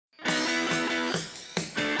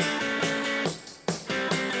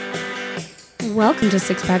Welcome to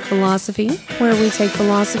Six Pack Philosophy, where we take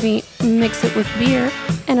philosophy, mix it with beer,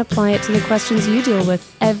 and apply it to the questions you deal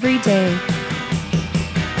with every day.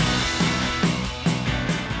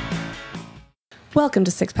 Welcome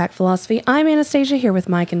to Six Pack Philosophy. I'm Anastasia here with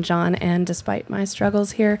Mike and John, and despite my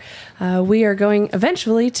struggles here, we are going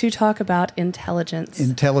eventually to talk about intelligence.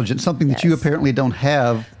 Intelligence, something that you apparently don't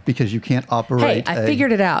have because you can't operate. Hey, I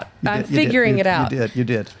figured it out. I'm figuring it out. You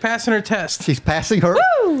did. Passing her test. She's passing her.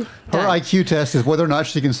 Woo! Her IQ test is whether or not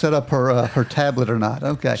she can set up her tablet or not.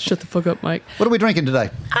 Okay. Shut the fuck up, Mike. What are we drinking today?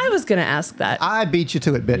 I was going to ask that. I beat you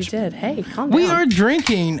to it, bitch. You did. Hey, calm down. We are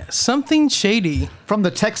drinking something shady. From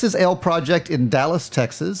the Texas Ale Project in Dallas,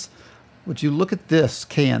 Texas. Would you look at this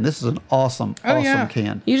can? This is an awesome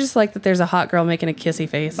can. You just like that there's a hot girl making a kissy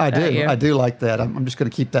face. I do. You. I do like that. I'm just going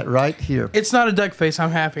to keep that right here. It's not a duck face.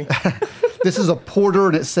 I'm happy. This is a porter,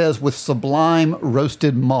 and it says with sublime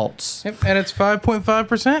roasted malts. Yep, and it's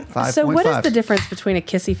 5.5%. So what is the difference between a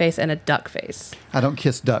kissy face and a duck face? I don't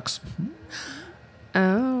kiss ducks.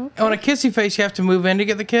 Oh. Okay. On a kissy face, you have to move in to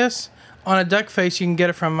get the kiss. On a duck face, you can get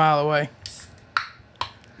it from a mile away.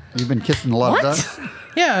 You've been kissing a lot of ducks?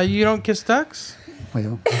 Yeah, you don't kiss ducks?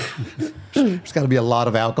 Well, there's got to be a lot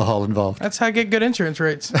of alcohol involved. That's how I get good insurance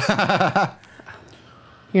rates.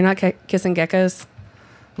 You're not kissing geckos?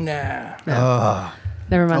 Nah. No.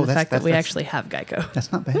 Never mind the fact that we actually have Geico.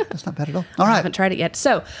 That's not bad. That's not bad at all. All right. I haven't tried it yet.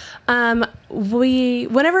 So,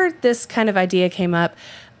 whenever this kind of idea came up,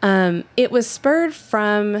 it was spurred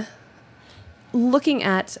from looking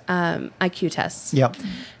at IQ tests. Yep.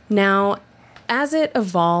 Now, as it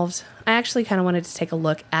evolved, I actually kind of wanted to take a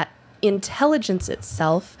look at intelligence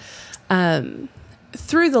itself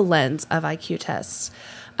through the lens of IQ tests.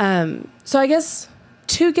 So I guess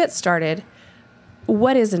to get started,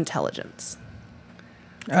 what is intelligence?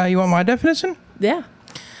 You want my definition? Yeah.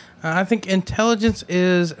 I think intelligence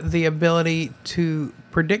is the ability to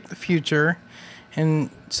predict the future in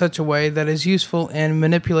such a way that is useful in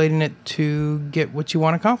manipulating it to get what you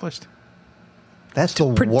want accomplished. That's the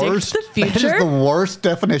worst. The future? That is the worst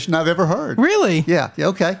definition I've ever heard. Really? Yeah.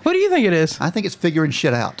 Okay. What do you think it is? I think it's figuring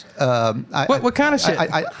shit out. What kind of shit?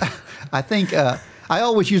 I think I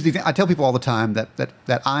always use I tell people all the time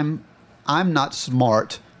that I'm not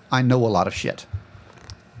smart. I know a lot of shit,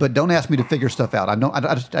 but don't ask me to figure stuff out. I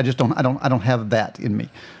don't have that in me.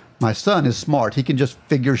 My son is smart. He can just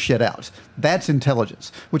figure shit out. That's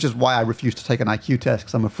intelligence, which is why I refuse to take an IQ test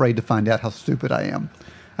because I'm afraid to find out how stupid I am.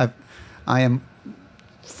 I am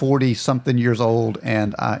 40-something years old,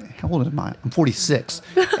 and how old am I? I'm 46,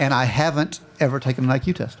 and I haven't ever taken an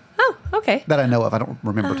IQ test. Oh, okay. That I know of. I don't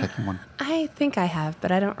remember taking one. I think I have,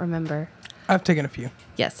 but I don't remember. I've taken a few.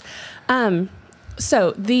 Yes.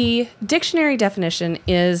 So the dictionary definition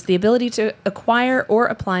is the ability to acquire or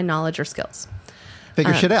apply knowledge or skills.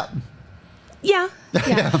 Figure shit out. Yeah.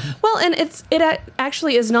 Well, and it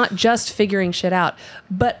actually is not just figuring shit out,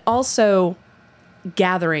 but also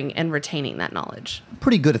gathering and retaining that knowledge.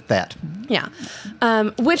 Pretty good at that. Yeah.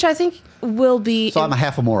 Which I think will be... So I'm a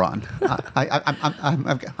half a moron.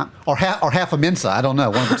 or half a Mensa. I don't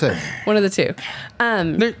know. One of the two. One of the two.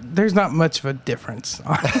 There's not much of a difference.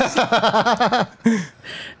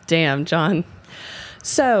 Damn, John.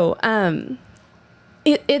 So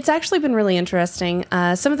it's actually been really interesting.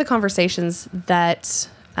 Some of the conversations that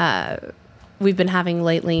we've been having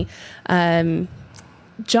lately...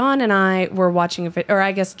 John and I were watching a video, or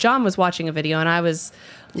I guess John was watching a video and I was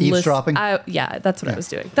eavesdropping. Yeah, that's what I was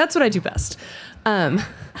doing. That's what I do best.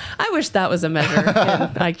 I wish that was a measure in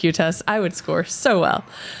IQ tests. I would score so well.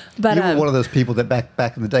 But you were one of those people that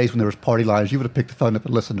back in the days when there was party lines, you would have picked the phone up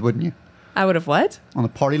and listened, wouldn't you? I would have what? On the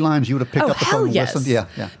party lines, you would have picked up the phone and listened. Yeah.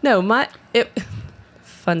 No,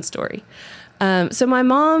 fun story. So my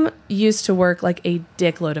mom used to work like a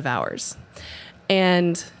dickload of hours,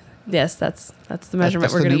 and yes, that's the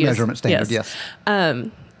measurement we're going to use. That's the new measurement standard, yes.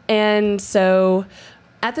 And so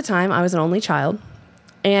at the time, I was an only child,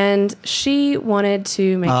 and she wanted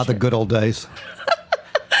to make sure. The good old days.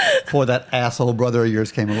 Before that asshole brother of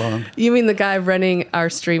yours came along. You mean the guy running our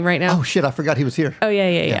stream right now? Oh, shit, I forgot he was here. Oh,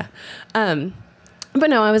 yeah. But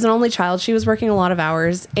no, I was an only child. She was working a lot of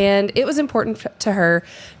hours, and it was important to her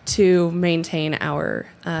to maintain our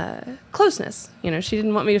closeness. You know, she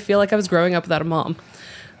didn't want me to feel like I was growing up without a mom.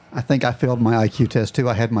 I think I failed my IQ test, too.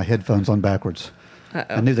 I had my headphones on backwards.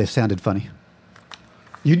 Uh-oh. I knew they sounded funny.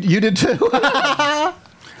 You did, too? I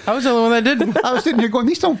was the only one that didn't. I was sitting here going,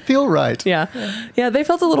 these don't feel right. Yeah, they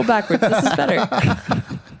felt a little backwards. This is better.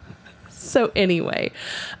 So anyway,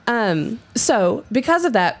 so because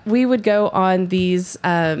of that, we would go on these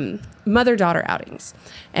mother-daughter outings,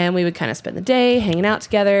 and we would kind of spend the day hanging out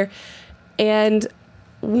together. And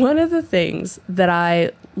one of the things that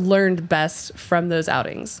I learned best from those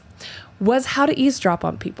outings was how to eavesdrop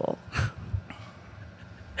on people.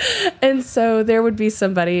 And so there would be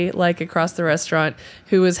somebody like across the restaurant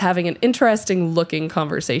who was having an interesting looking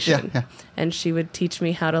conversation. Yeah. And she would teach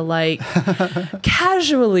me how to like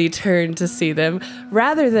casually turn to see them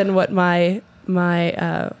rather than what my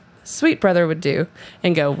sweet brother would do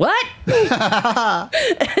and go, "What?"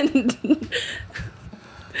 and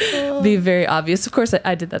be very obvious. Of course,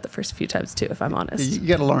 I did that the first few times too, if I'm honest. You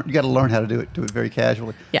got to learn. You got to learn how to do it. Do it very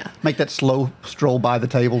casually. Yeah. Make that slow stroll by the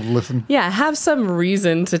table to listen. Yeah, have some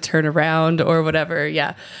reason to turn around or whatever.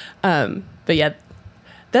 Yeah, but yeah,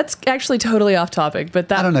 that's actually totally off topic. But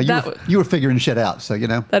that I don't know. You were figuring shit out, so you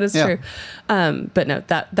know. That is Yeah. true. But no,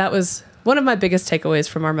 that was one of my biggest takeaways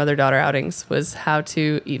from our mother-daughter outings was how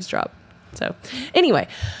to eavesdrop. So anyway,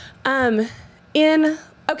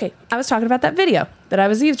 okay, I was talking about that video that I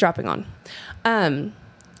was eavesdropping on.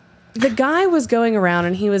 The guy was going around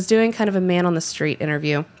and he was doing kind of a man on the street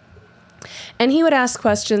interview. And he would ask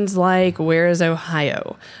questions like, "Where is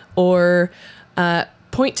Ohio?" Or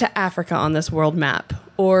 "Point to Africa on this world map,"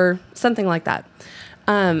 or something like that.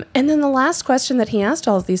 And then the last question that he asked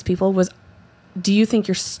all of these people was, "Do you think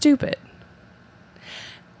you're stupid?"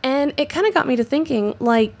 And it kind of got me to thinking,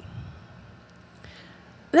 like,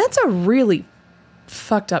 that's a really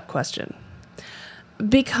fucked up question.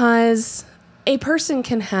 Because a person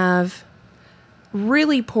can have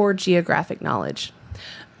really poor geographic knowledge,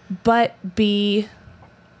 but be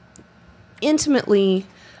intimately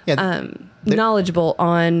knowledgeable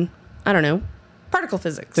on, I don't know, particle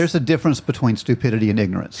physics. There's a difference between stupidity and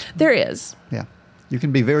ignorance. There is. Yeah. You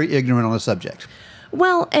can be very ignorant on a subject.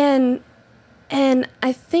 Well, and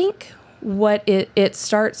I think what it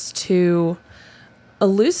starts to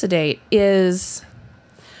elucidate is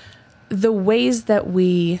the ways that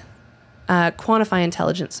we quantify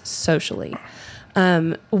intelligence socially.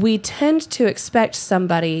 We tend to expect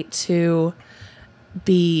somebody to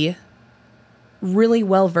be really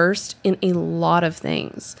well versed in a lot of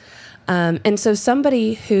things. And so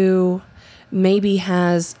somebody who maybe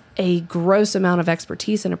has a gross amount of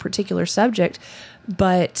expertise in a particular subject,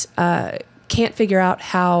 but can't figure out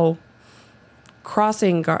how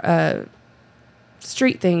crossing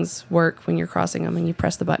street things work when you're crossing them and you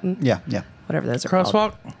press the button. Yeah. Whatever those are Crosswalk.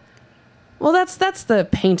 called. Well, that's the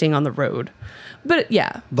painting on the road. But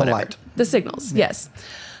yeah. The whatever. light. The signals, yes.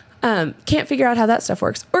 Can't figure out how that stuff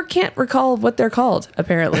works. Or can't recall what they're called,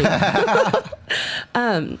 apparently. It's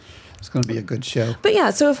going to be a good show. But yeah,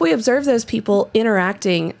 so if we observe those people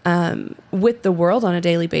interacting with the world on a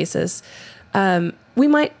daily basis, we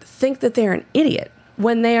might think that they're an idiot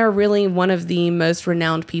when they are really one of the most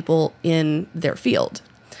renowned people in their field.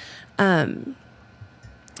 And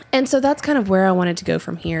so that's kind of where I wanted to go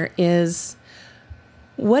from here is,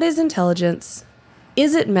 what is intelligence?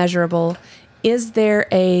 Is it measurable? Is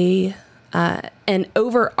there an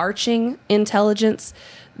overarching intelligence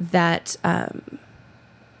that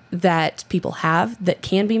that people have that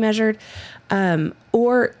can be measured?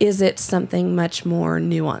 Or is it something much more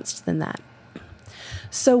nuanced than that?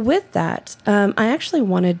 So with that, I actually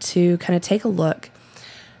wanted to kind of take a look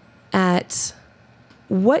at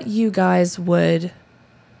what you guys would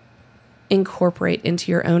incorporate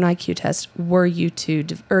into your own IQ test were you to,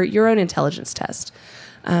 or your own intelligence test,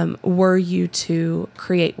 were you to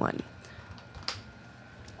create one.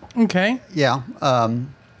 Okay. Yeah.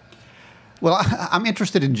 Well, I'm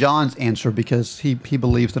interested in John's answer because he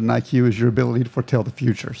believes that an IQ is your ability to foretell the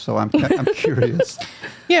future. So I'm curious.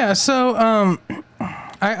 Yeah. So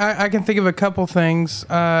I can think of a couple things,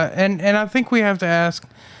 and I think we have to ask: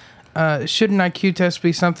 should an IQ test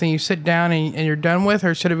be something you sit down and you're done with,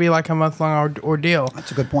 or should it be like a month-long ordeal?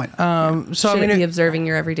 That's a good point. So should it be observing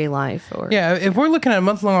your everyday life? Or yeah, if we're looking at a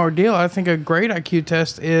month-long ordeal, I think a great IQ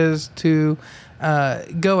test is to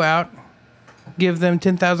go out, give them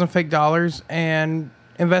 $10,000 fake dollars, and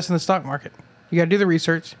invest in the stock market. You got to do the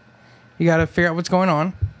research. You got to figure out what's going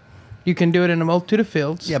on. You can do it in a multitude of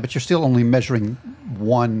fields. Yeah, but you're still only measuring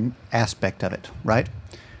one aspect of it, right?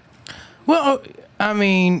 Well, I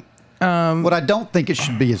mean, what I don't think it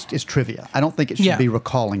should be is trivia. I don't think it should be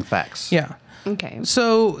recalling facts. Yeah. Okay.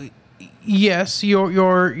 So, yes,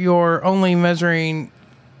 you're only measuring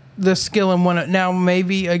the skill in one. Now,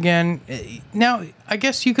 maybe again, I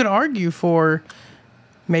guess you could argue for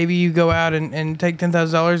maybe you go out and take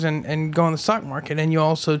 $10,000 and go on the stock market, and you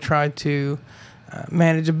also try to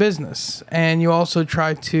manage a business, and you also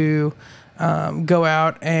try to go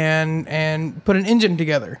out and put an engine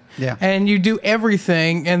together. Yeah. And you do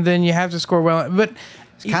everything, and then you have to score well. But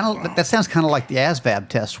That sounds kind of like the ASVAB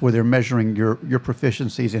test, where they're measuring your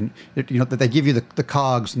proficiencies, and that they give you the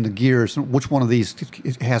cogs and the gears, and which one of these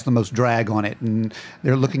has the most drag on it, and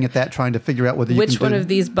they're looking at that, trying to figure out whether which one of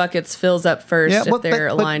these buckets fills up first if they're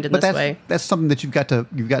aligned in this way. That's something that you've got to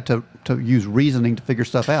use reasoning to figure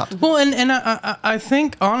stuff out. Well, and I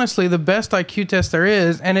think honestly the best IQ test there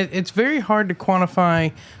is, and it's very hard to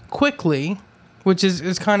quantify quickly, which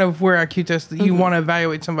is kind of where IQ test you want to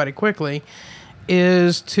evaluate somebody quickly,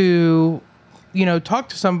 is to, talk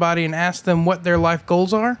to somebody and ask them what their life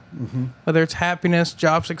goals are, whether it's happiness,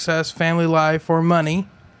 job success, family life, or money,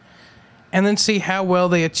 and then see how well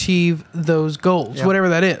they achieve those goals, whatever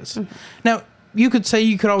that is. Now, you could say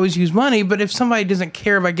you could always use money, but if somebody doesn't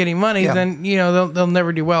care about getting money, then they'll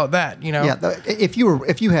never do well at that. Yeah, if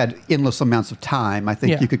you had endless amounts of time, I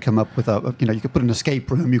think you could come up with you could put an escape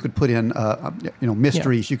room, you could put in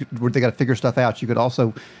mysteries, you could where they got to figure stuff out. You could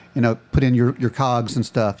also put in your cogs and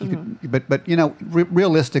stuff. You could, but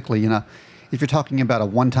realistically, if you're talking about a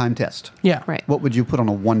one-time test, right, what would you put on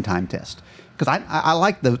a one-time test? Because I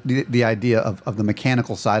like the idea of the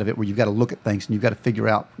mechanical side of it, where you've got to look at things and you've got to figure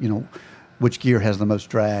out which gear has the most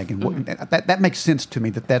drag, and that makes sense to me.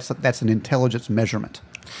 That's an intelligence measurement.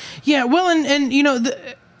 Yeah, well, and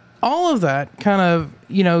all of that kind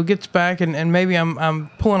of gets back, and maybe I'm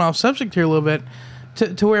pulling off subject here a little bit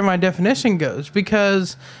to where my definition goes,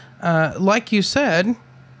 because like you said,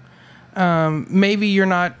 maybe you're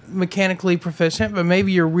not mechanically proficient, but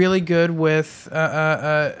maybe you're really good with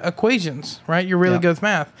equations, right? You're really good with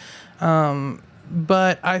math.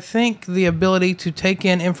 But I think the ability to take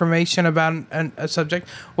in information about a subject,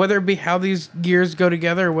 whether it be how these gears go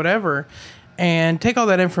together or whatever, and take all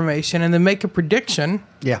that information and then make a prediction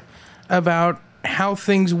about how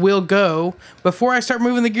things will go. Before I start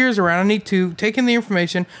moving the gears around, I need to take in the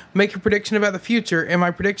information, make a prediction about the future, and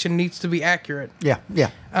my prediction needs to be accurate.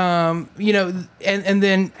 And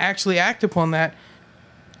then actually act upon that.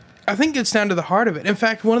 I think it's down to the heart of it. In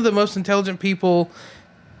fact, one of the most intelligent people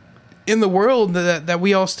in the world that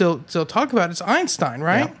we all still talk about is Einstein,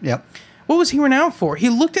 right? Yeah. What was he renowned for? He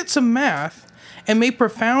looked at some math and made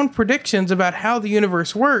profound predictions about how the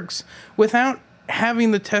universe works without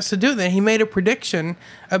having the test to do that. He made a prediction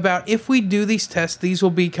about if we do these tests, these will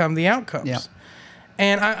become the outcomes. Yeah.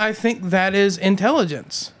 And I think that is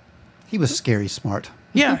intelligence. He was scary smart.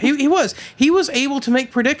 Yeah, he was. He was able to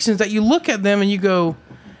make predictions that you look at them and you go,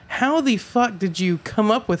 how the fuck did you come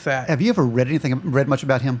up with that? Have you ever read much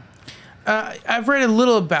about him? I've read a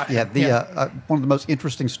little about him. One of the most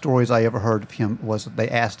interesting stories I ever heard of him was that they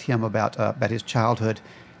asked him about his childhood,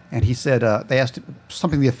 and he said they asked him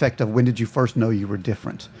something to the effect of, "When did you first know you were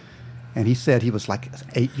different?" And he said he was like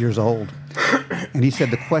 8 years old, and he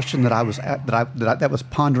said the question that was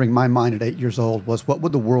pondering my mind at 8 years old was, what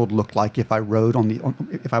would the world look like if I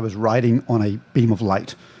if I was riding on a beam of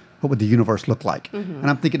light? What would the universe look like? And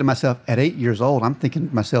I'm thinking to myself, at 8 years old, I'm thinking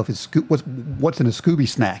to myself, what's in a Scooby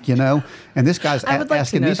snack, And this guy's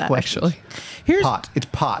asking these questions. Actually. It's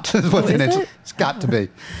pot. Is what's in it. It's got to be.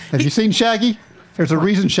 Have you seen Shaggy? There's a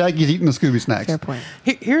reason Shaggy's eating the Scooby snacks. Fair point.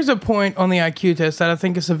 Here's a point on the IQ test that I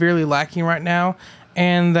think is severely lacking right now,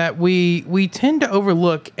 and that we tend to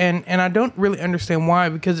overlook, and I don't really understand why,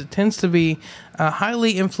 because it tends to be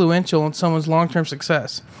highly influential in someone's long-term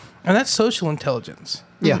success, and that's social intelligence.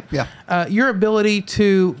 Your ability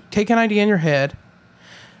to take an idea in your head,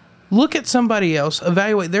 look at somebody else,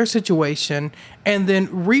 evaluate their situation, and then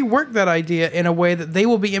rework that idea in a way that they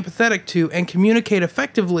will be empathetic to and communicate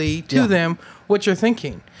effectively to them what you're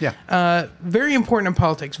thinking. Very important in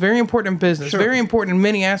politics, very important in business, very important in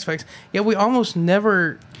many aspects, yet we almost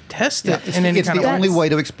never test it in any kind of way. It's the only way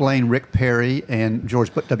to explain Rick Perry and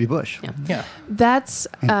George W. Bush. That's...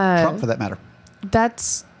 and Trump, for that matter.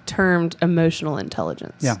 That's termed emotional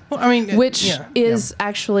intelligence. Well, I mean, which is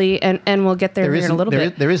actually, and we'll get there in a little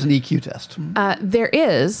bit. There is an EQ test. There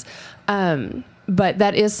is, but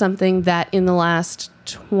that is something that in the last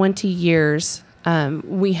 20 years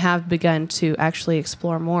we have begun to actually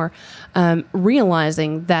explore more,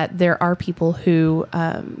 realizing that there are people who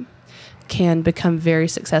can become very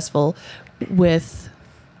successful with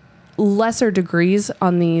lesser degrees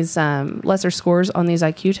on these, lesser scores on these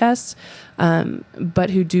IQ tests, but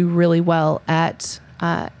who do really well at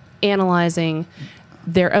analyzing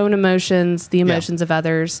their own emotions, the emotions of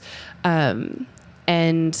others,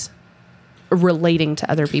 and relating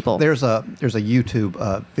to other people. There's a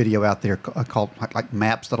YouTube video out there called like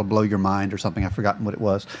Maps That'll Blow Your Mind or something. I've forgotten what it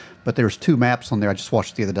was, but there's two maps on there. I just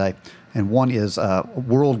watched it the other day, and one is a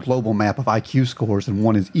world global map of IQ scores, and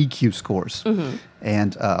one is EQ scores.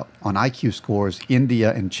 And on IQ scores,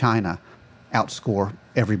 India and China outscore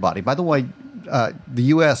everybody. By the way, the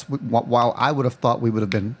U.S., while I would have thought we would have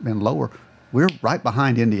been lower, we're right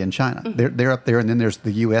behind India and China. They're up there, and then there's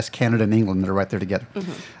the U.S., Canada, and England that are right there together.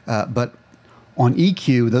 But on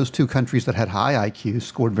EQ, those two countries that had high IQ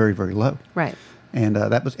scored very, very low. Right. And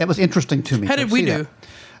that was interesting to me. How did we do?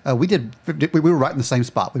 We were right in the same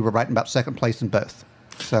spot. We were right in about second place in both.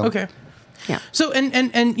 So Okay. Yeah. So,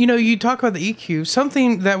 and you talk about the EQ.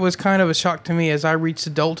 Something that was kind of a shock to me as I reached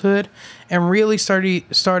adulthood and really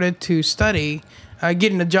started to study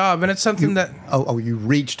getting a job. And it's something that... you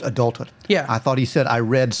reached adulthood. Yeah. I thought he said, I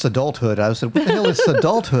read adulthood. I said, what the hell is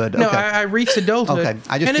adulthood? No, Okay. I reached adulthood. Okay,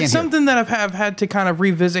 I just and it's can't something that I've had to kind of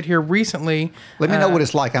revisit here recently. Let me know what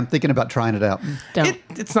it's like. I'm thinking about trying it out. Don't.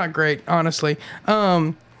 It's not great, honestly.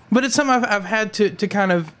 But it's something I've had to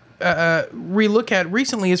kind of relook at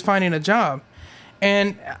recently is finding a job.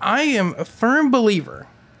 And I am a firm believer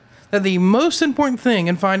that the most important thing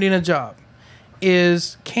in finding a job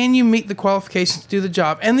is, can you meet the qualifications to do the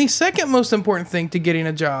job? And the second most important thing to getting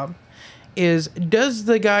a job is, does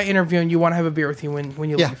the guy interviewing you want to have a beer with you when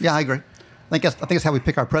you leave? Yeah, I agree. I think it's how we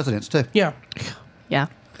pick our presidents too. Yeah. Yeah.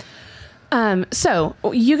 So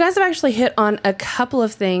you guys have actually hit on a couple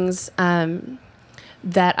of things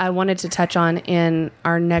that I wanted to touch on in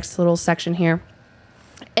our next little section here.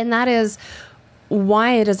 And that is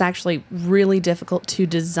why it is actually really difficult to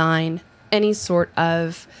design any sort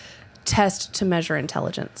of test to measure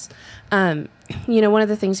intelligence. One of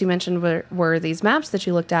the things you mentioned were these maps that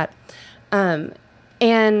you looked at. And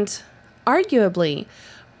arguably,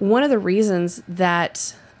 one of the reasons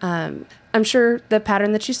that I'm sure the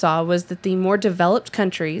pattern that you saw was that the more developed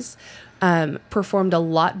countries performed a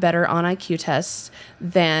lot better on IQ tests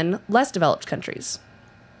than less developed countries.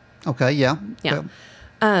 Okay, yeah. Yeah.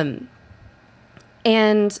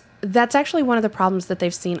 And that's actually one of the problems that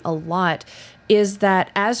they've seen a lot, is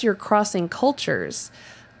that as you're crossing cultures,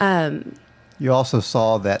 You also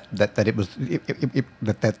saw that it was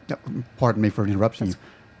pardon me for interrupting you,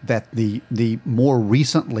 that the more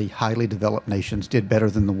recently highly developed nations did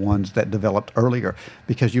better than the ones that developed earlier.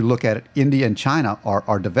 Because you look at it, India and China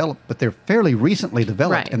are developed, but they're fairly recently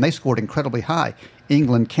developed, Right. and they scored incredibly high.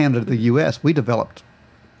 England, Canada, the U.S., we developed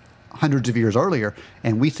hundreds of years earlier,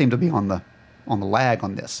 and we seem to be on the lag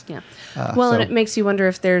on this. yeah. And so- it makes you wonder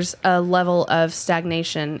if there's a level of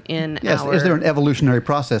stagnation in Yes, our... is there an evolutionary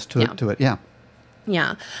process to Yeah. it? To it, yeah.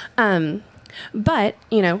 Yeah. But,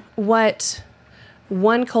 what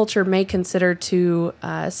one culture may consider to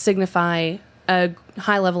signify a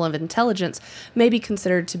high level of intelligence may be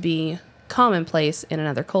considered to be commonplace in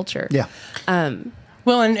another culture. Yeah.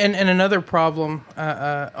 Well, and another problem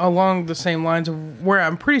along the same lines of where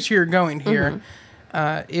I'm pretty sure you're going here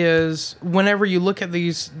is whenever you look at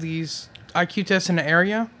these IQ tests in an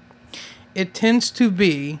area, it tends to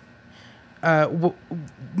be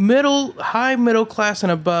high middle class and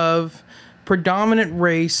above, predominant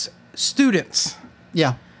race students.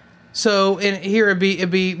 Yeah. So here it'd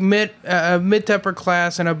be mid to upper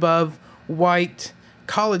class and above white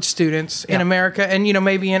college students in Yeah. America, and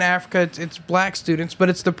maybe in Africa it's black students, but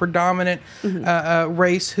it's the predominant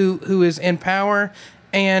race who is in power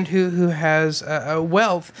and who has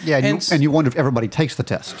wealth. Yeah, and you wonder if everybody takes the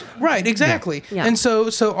test. Right, exactly. Yeah. And so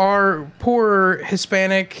our poorer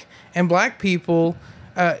Hispanic and black people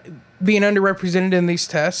being underrepresented in these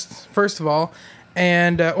tests, first of all,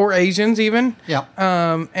 and or Asians even. Yeah.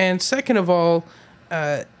 And second of all,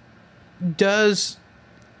 what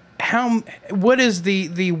is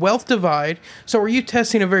the wealth divide? So are you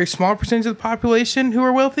testing a very small percentage of the population who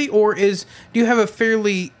are wealthy, or do you have a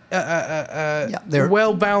fairly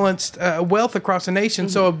well balanced wealth across the nation,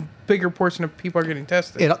 so a bigger portion of people are getting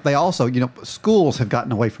tested? They also, schools have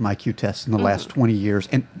gotten away from IQ tests in the last 20 years,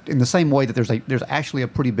 and in the same way that there's actually a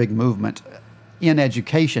pretty big movement in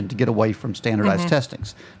education to get away from standardized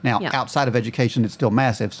testings. Now, outside of education, it's still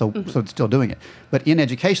massive, so it's still doing it. But in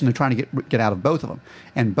education, they're trying to get out of both of them,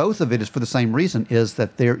 and both of it is for the same reason: is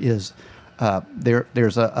that there's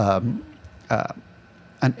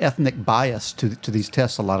an ethnic bias to these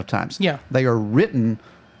tests a lot of times. Yeah. They are written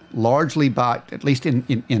largely by, at least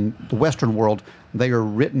in the Western world, they are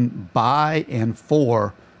written by and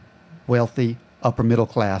for wealthy, upper middle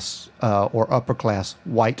class or upper class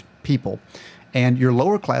white people. And your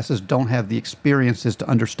lower classes don't have the experiences to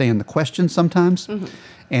understand the questions sometimes.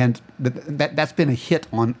 And that's been a hit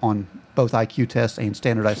on both IQ tests and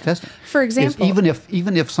standardized testing. For example,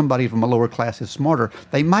 even if somebody from a lower class is smarter,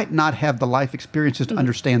 they might not have the life experiences to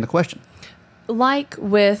understand the question. like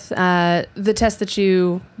with the test that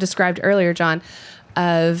you described earlier, John,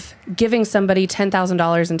 of giving somebody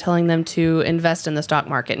 $10,000 and telling them to invest in the stock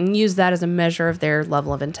market and use that as a measure of their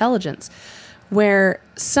level of intelligence. where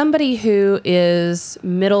somebody who is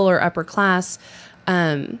middle or upper class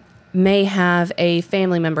may have a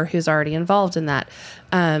family member who's already involved in that.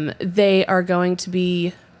 They are going to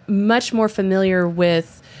be much more familiar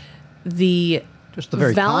with the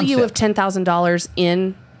very value concept. of $10,000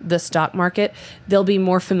 in the stock market. They'll be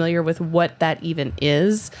more familiar with what that even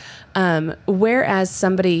is. Whereas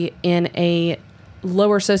somebody in a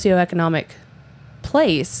lower socioeconomic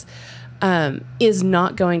place is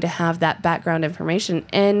not going to have that background information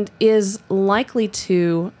and is likely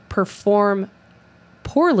to perform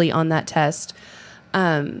poorly on that test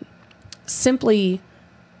simply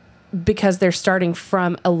because they're starting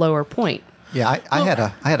from a lower point. Yeah, I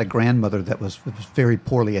had a grandmother that was very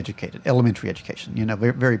poorly educated, elementary education.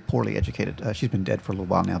 Very, very poorly educated. She's been dead for a little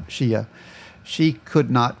while now, but she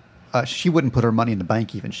could not. She wouldn't put her money in the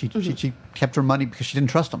bank even. She kept her money because she didn't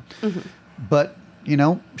trust them. But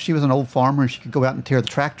she was an old farmer and she could go out and tear the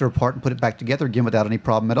tractor apart and put it back together again without any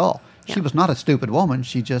problem at all. Yeah. She was not a stupid woman.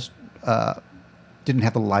 She just didn't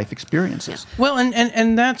have the life experiences. Yeah. Well,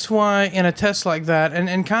 and that's why in a test like that,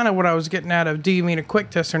 and kind of what I was getting out of, do you mean a quick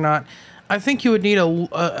test or not? I think you would need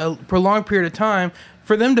a prolonged period of time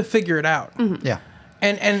for them to figure it out. Yeah.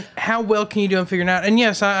 And how well can you do in figuring it out? And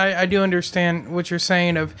yes, I do understand what you're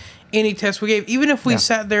saying of any test we gave. Even if we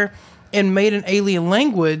sat there and made an alien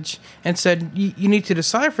language and said, you need to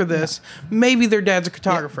decipher this, maybe their dad's a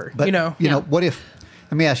cartographer. Yeah. But, what if,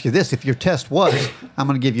 let me ask you this, if your test was, I'm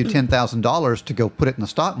going to give you $10,000 to go put it in the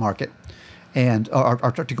stock market, and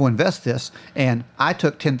or to go invest this, and I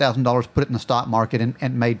took $10,000, put it in the stock market,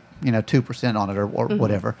 and made 2% on it or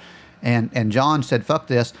whatever, and John said fuck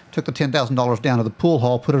this, took the $10,000 down to the pool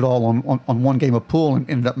hall, put it all on one game of pool, and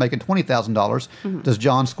ended up making $20,000. Does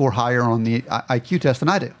John score higher on the IQ test than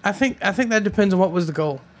I do? I think that depends on what was the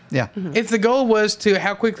goal. Yeah. If the goal was to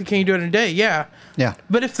how quickly can you do it in a day, yeah.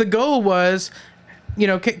 But if the goal was,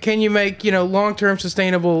 can you make long-term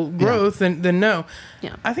sustainable growth, then no.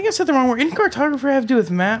 Yeah. I think I said the wrong word. Didn't cartographer have to do with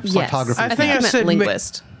maps? Yes. Cartography. I think I meant said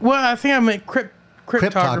linguist. I think I meant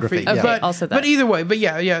cryptography. Yeah. Okay, also that. But either way,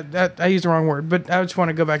 I used the wrong word. But I just want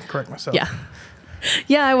to go back and correct myself. Yeah.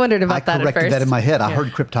 Yeah, I wondered about that at first. I corrected that in my head. I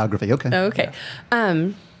heard cryptography. Okay. Okay.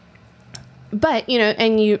 But,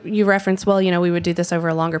 and you reference, we would do this over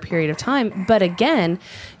a longer period of time. But again,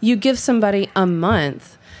 you give somebody a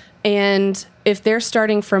month, and if they're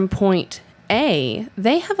starting from point A,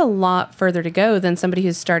 they have a lot further to go than somebody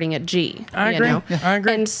who's starting at G. I agree. Yeah. I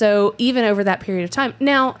agree. And so even over that period of time,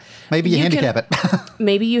 now maybe you handicap it.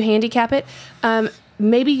 Maybe you handicap it.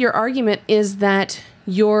 Maybe your argument is that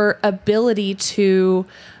your ability to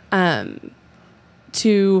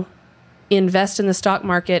invest in the stock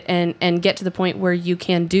market and get to the point where you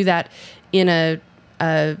can do that in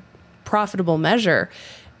a profitable measure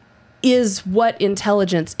is what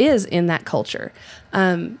intelligence is in that culture,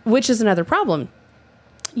 which is another problem.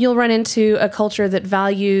 You'll run into a culture that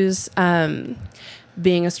values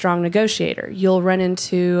being a strong negotiator. You'll run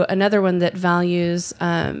into another one that values,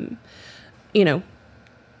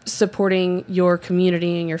 supporting your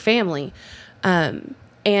community and your family.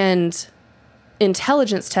 And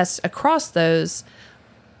intelligence tests across those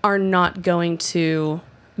are not going to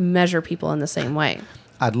measure people in the same way.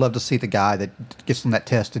 I'd love to see the guy that gets on that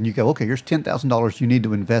test and you go, okay, here's $10,000. You need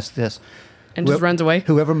to invest this. And just runs away.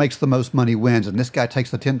 Whoever makes the most money wins. And this guy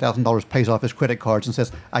takes the $10,000, pays off his credit cards and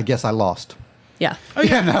says, I guess I lost. Yeah. Oh,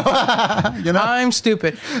 yeah. I'm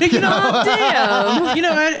stupid. Damn.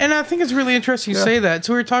 And I think it's really interesting you say that.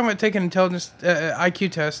 So we were talking about taking intelligence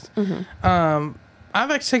IQ test.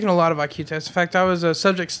 I've actually taken a lot of IQ tests. In fact, I was a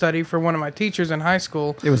subject study for one of my teachers in high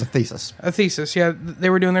school. It was a thesis. A thesis, yeah.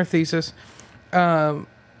 They were doing their thesis.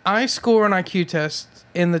 I score on IQ tests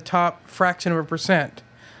in the top fraction of a percent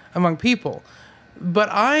among people. But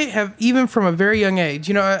I have, even from a very young age,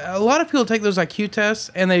 a lot of people take those IQ tests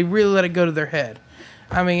and they really let it go to their head.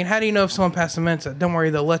 I mean, how do you know if someone passed the Mensa? Don't worry,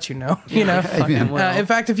 they'll let you know. In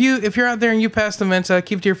fact, if you're out there and you pass the Mensa,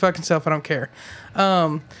 keep it to your fucking self. I don't care.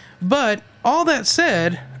 But all that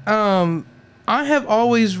said, I have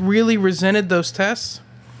always really resented those tests.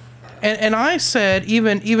 And I said,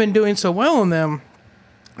 even doing so well in them,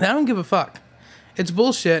 I don't give a fuck. It's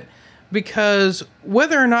bullshit, because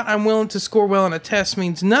whether or not I'm willing to score well on a test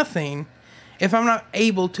means nothing if I'm not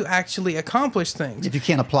able to actually accomplish things. If you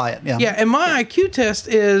can't apply it, yeah. Yeah, and my IQ test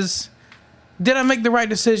is, did I make the right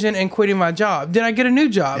decision in quitting my job? Did I get a new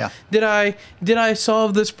job? Yeah. Did I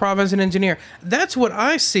solve this problem as an engineer? That's what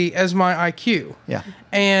I see as my IQ. Yeah.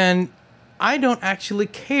 And I don't actually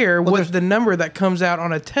care what the number that comes out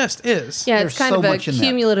on a test is. Yeah, it's kind of a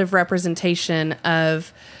cumulative representation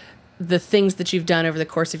of the things that you've done over the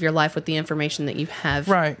course of your life with the information that you have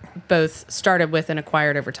both started with and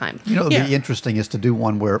acquired over time. You know, it'd be interesting is to do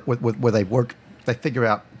one where they figure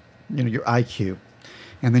out, you know, your IQ,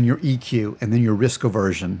 and then your EQ, and then your risk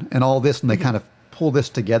aversion, and all this, and they kind of pull this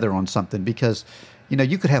together on something, because, you know,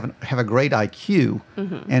 you could have a great IQ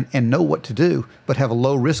and know what to do, but have a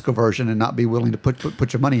low risk aversion and not be willing to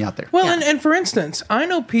put your money out there. Well, and for instance, I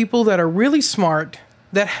know people that are really smart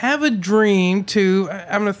that have a dream to,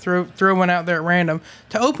 I'm going to throw one out there at random,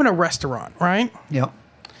 to open a restaurant, right? Yeah.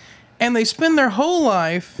 And they spend their whole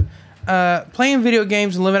life playing video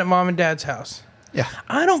games and living at mom and dad's house. Yeah.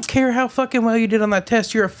 I don't care how fucking well you did on that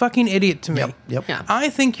test. You're a fucking idiot to me. Yep. Yeah. I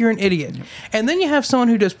think you're an idiot. Yep. And then you have someone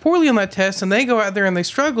who does poorly on that test, and they go out there and they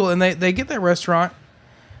struggle, and they get that restaurant.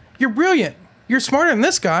 You're brilliant. You're smarter than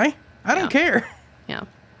this guy. I don't care. Yeah.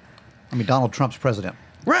 I mean, Donald Trump's president.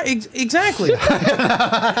 Right, exactly.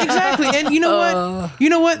 Exactly. And you know what? You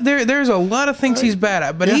know what? There's a lot of things he's bad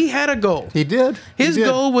at, but he had a goal. He did. His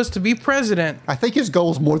goal was to be president. I think his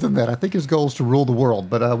goal's more than that. I think his goal is to rule the world,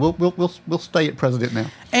 but we'll stay at president now.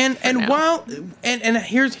 And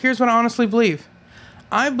here's what I honestly believe.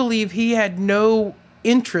 I believe he had no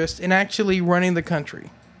interest in actually running the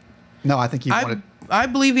country. No, I think he wanted. I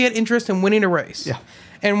believe he had interest in winning a race. Yeah.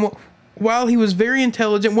 And while he was very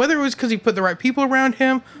intelligent, whether it was because he put the right people around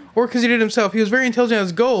him or because he did it himself, he was very intelligent at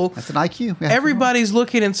his goal. That's an IQ. Yeah. Everybody's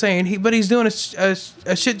looking and saying, but he's doing a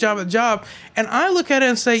shit job at the job. And I look at it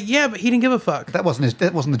and say, yeah, but he didn't give a fuck. That wasn't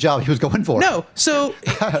the job he was going for. No. So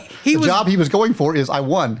the job he was going for is I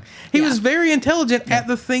won. He was very intelligent at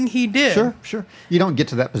the thing he did. Sure. You don't get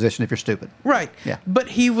to that position if you're stupid. Right. Yeah. But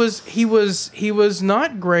he was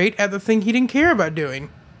not great at the thing he didn't care about doing.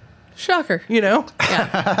 Shocker. You know?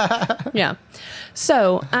 Yeah. Yeah.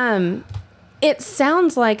 So, it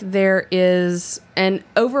sounds like there is an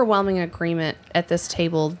overwhelming agreement at this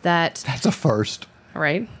table that... That's a first.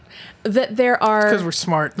 Right? That there are... Because we're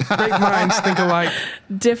smart. Great minds think alike.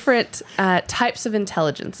 Different types of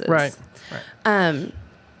intelligences. Right.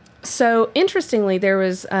 So, interestingly, there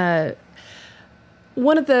was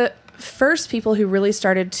one of the first people who really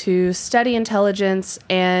started to study intelligence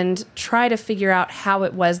and try to figure out how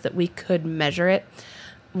it was that we could measure it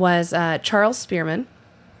was Charles Spearman.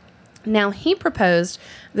 Now, he proposed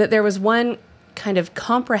that there was one kind of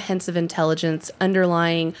comprehensive intelligence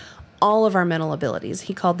underlying all of our mental abilities.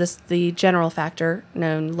 He called this the general factor,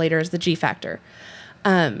 known later as the G factor.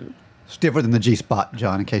 It's different than the G spot,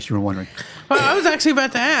 John, in case you were wondering. Well, I was actually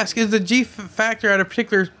about to ask, is the G factor at a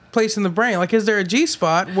particular place in the brain? Like, is there a G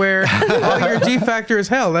spot where all your G factor is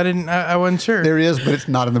held? I wasn't sure. There is, but it's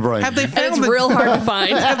not in the brain. Have they found it's real hard to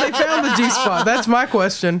find. Have they found the G spot? That's my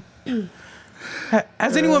question.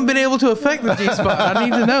 Has anyone been able to affect the G spot? I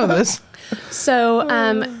need to know this.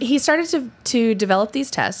 So he started to develop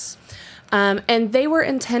these tests, and they were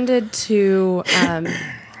intended to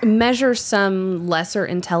measure some lesser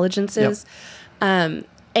intelligences. Yep.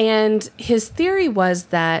 And his theory was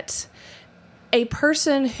that a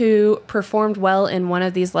person who performed well in one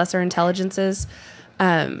of these lesser intelligences,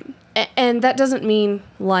 and that doesn't mean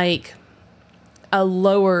like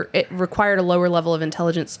it required a lower level of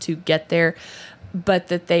intelligence to get there, but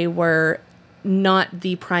that they were not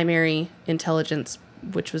the primary intelligence,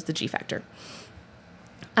 which was the G factor.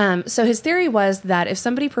 So his theory was that if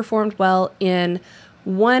somebody performed well in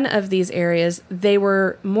one of these areas, they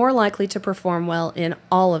were more likely to perform well in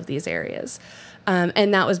all of these areas.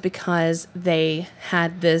 And that was because they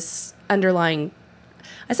had this underlying...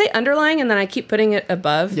 I say underlying, and then I keep putting it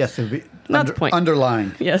above. Yes, it would be not the point.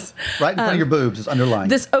 Underlying. Yes. Right in front of your boobs is underlying.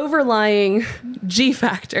 This overlying G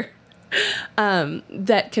factor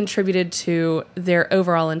that contributed to their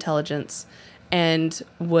overall intelligence and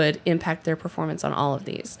would impact their performance on all of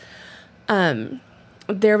these.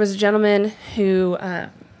 There was a gentleman who,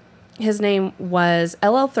 his name was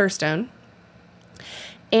L.L. Thurstone,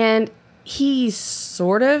 and he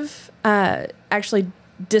sort of actually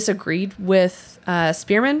disagreed with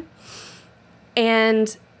Spearman,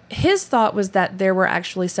 and his thought was that there were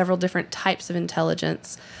actually several different types of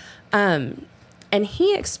intelligence, and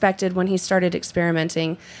he expected when he started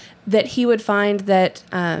experimenting that he would find that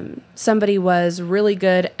somebody was really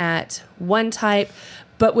good at one type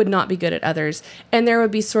but would not be good at others, and there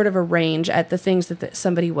would be sort of a range at the things that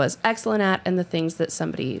somebody was excellent at and the things that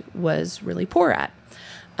somebody was really poor at.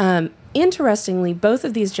 Interestingly, both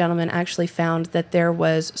of these gentlemen actually found that there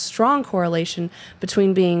was strong correlation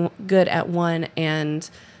between being good at one and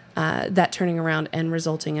that turning around and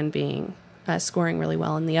resulting in being scoring really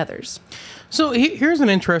well in the others. So here's an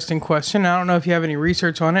interesting question. I don't know if you have any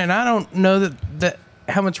research on it, and I don't know that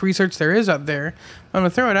how much research there is out there. I'm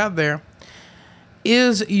going to throw it out there.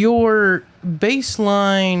 is your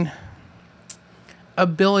baseline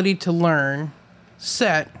ability to learn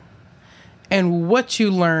set, and what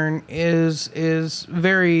you learn is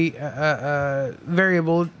very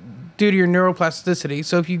variable due to your neuroplasticity.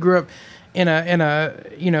 So if you grew up in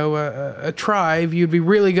a tribe, you'd be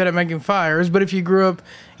really good at making fires. But if you grew up,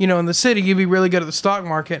 in the city, you'd be really good at the stock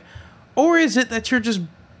market. Or is it that you're just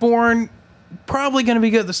born probably going to be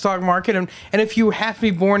good at the stock market, and if you have to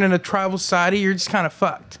be born in a tribal society, you're just kind of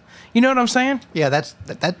fucked? You know what I'm saying? Yeah, that's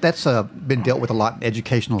been dealt with a lot in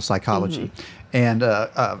educational psychology, and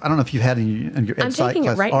I don't know if you've had in your I'm taking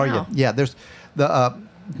it right now. Yeah, there's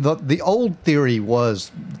the old theory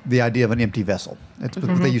was the idea of an empty vessel. It's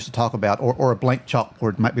what they used to talk about, or a blank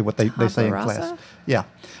chalkboard might be what they say in class. Yeah,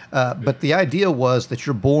 but the idea was that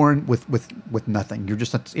you're born with nothing. You're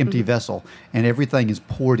just an empty vessel, and everything is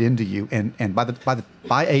poured into you. And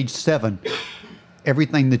by age 7,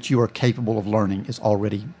 everything that you are capable of learning is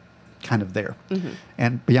already kind of there.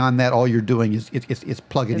 And beyond that, all you're doing is it's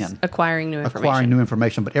plugging in, acquiring new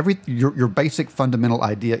information. But your basic fundamental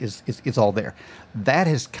idea is all there. That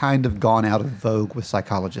has kind of gone out of vogue with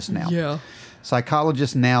psychologists now. Yeah.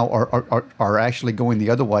 Psychologists now are actually going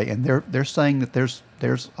the other way, and they're saying that there's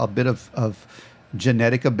a bit of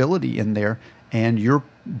genetic ability in there, and you're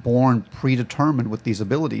born predetermined with these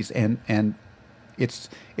abilities, and it's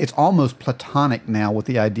almost platonic now with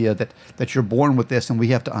the idea that you're born with this, and we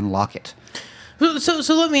have to unlock it.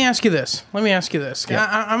 So let me ask you this. Yeah.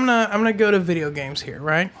 I'm gonna go to video games here,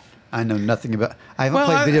 right? I know nothing about. I haven't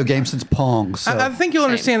played video games since Pong. So. I think you'll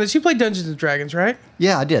understand this. You played Dungeons and Dragons, right?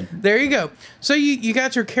 Yeah, I did. There you go. So you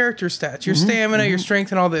got your character stats, your stamina, your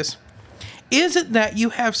strength, and all this. Is it that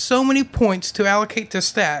you have so many points to allocate to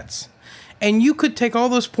stats, and you could take all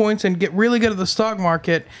those points and get really good at the stock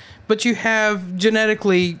market, but you have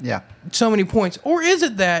genetically so many points? Or is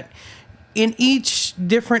it that in each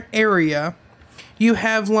different area, you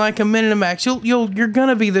have like a min and a max? You're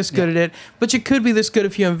gonna be this good at it, but you could be this good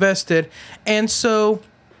if you invested. And so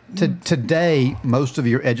today, most of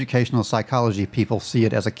your educational psychology people see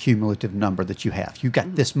it as a cumulative number that you have. You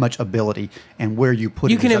got this much ability, and where you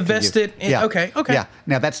put it, you can invest it in. Okay. Yeah.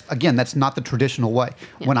 Now that's not the traditional way.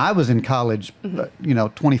 When I was in college,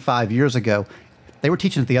 25 years ago, they were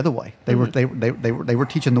teaching it the other way. They were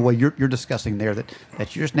teaching the way you're discussing there,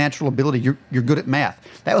 that your just natural ability, you're good at math.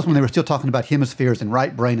 That was when they were still talking about hemispheres and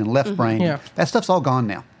right brain and left brain. Yeah. That stuff's all gone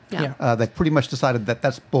now. Yeah. They pretty much decided that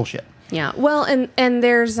that's bullshit. Yeah. Well, and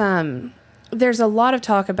there's a lot of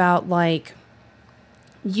talk about like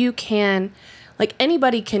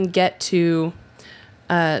anybody can get to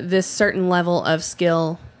this certain level of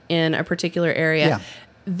skill in a particular area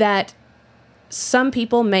that some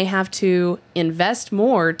people may have to invest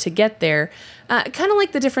more to get there. Kind of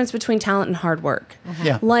like the difference between talent and hard work.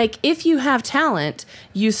 Yeah. Like if you have talent,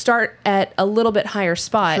 you start at a little bit higher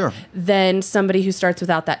spot than somebody who starts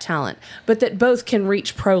without that talent. But that both can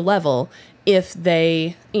reach pro level if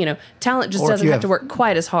they, talent just doesn't have to work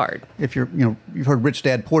quite as hard. If you're, you've heard rich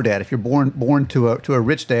dad, poor dad. If you're born to a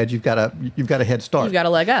rich dad, you've got a head start. You've got a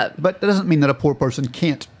leg up. But that doesn't mean that a poor person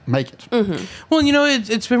can't make it. Well,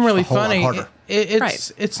 it's been really funny. Lot harder.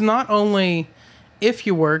 It's not only if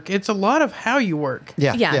you work, it's a lot of how you work.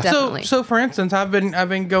 Yeah, definitely. So for instance, I've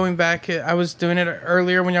been going back. I was doing it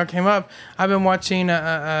earlier when y'all came up. I've been watching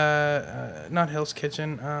not Hell's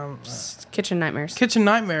Kitchen, Kitchen Nightmares. Kitchen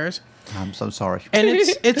Nightmares. I'm so sorry. And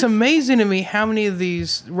it's amazing to me how many of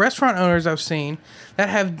these restaurant owners I've seen that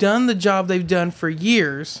have done the job they've done for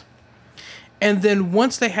years, and then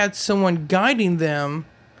once they had someone guiding them,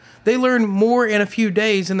 they learned more in a few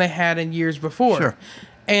days than they had in years before. Sure.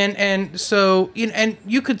 And so, and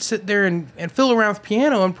you could sit there and fiddle around with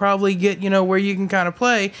piano and probably get, where you can kind of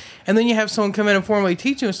play. And then you have someone come in and formally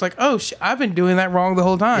teach you. It's like, oh, I've been doing that wrong the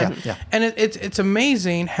whole time. Yeah. And it's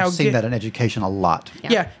amazing how... I've seen that in education a lot.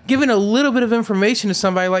 Yeah. Giving a little bit of information to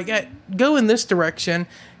somebody like, hey, go in this direction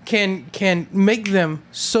can make them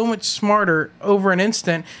so much smarter over an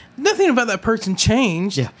instant. Nothing about that person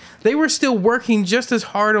changed. Yeah. They were still working just as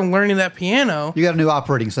hard on learning that piano. You got a new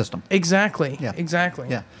operating system. Exactly. Yeah. Exactly.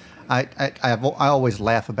 Yeah. I always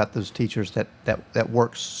laugh about those teachers that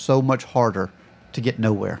work so much harder to get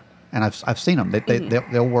nowhere. And I've seen them.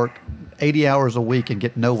 They'll work 80 hours a week and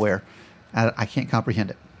get nowhere. I can't comprehend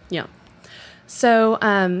it. Yeah.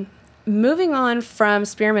 So moving on from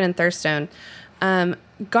Spearman and Thurstone,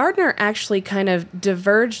 Gardner actually kind of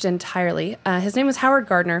diverged entirely. His name was Howard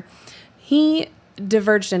Gardner. He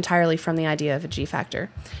diverged entirely from the idea of a G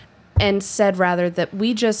factor and said rather that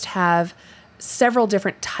we just have several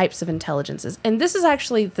different types of intelligences. And this is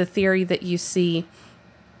actually the theory that you see.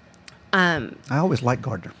 I always liked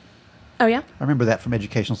Gardner. Oh, yeah? I remember that from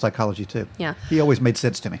educational psychology too. Yeah. He always made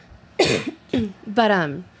sense to me.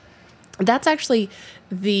 But that's actually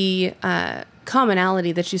the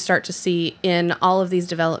commonality that you start to see in all of these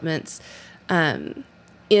developments,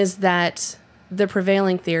 is that the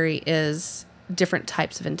prevailing theory is different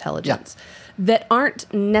types of intelligence that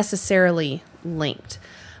aren't necessarily linked.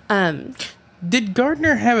 Did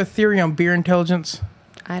Gardner have a theory on beer intelligence?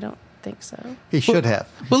 I don't think so. He should have.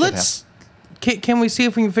 Well, can we see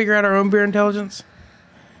if we can figure out our own beer intelligence?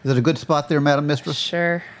 Is it a good spot there, Madam Mistress?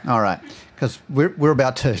 Sure. All right, because we're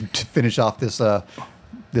about to finish off this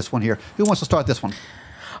one here. Who wants to start this one?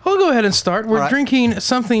 I'll go ahead and start. We're right. drinking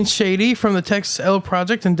something shady from the Texas Ale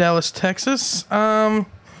Project in Dallas, Texas.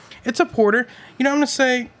 It's a porter. You know, I'm going to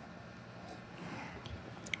say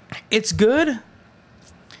it's good.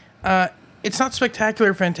 It's not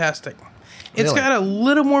spectacular, fantastic. It's Really? got a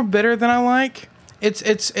little more bitter than I like.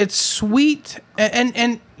 It's sweet,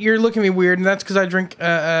 and you're looking at me weird, and that's because I drink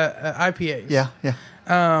IPAs. Yeah.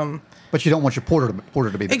 But you don't want your porter to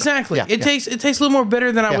be bitter. Exactly. Yeah, It tastes a little more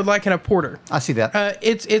bitter than I Yeah. would like in a porter. I see that.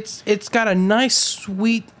 It's got a nice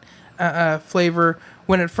sweet flavor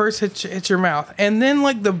when it first hits your mouth, and then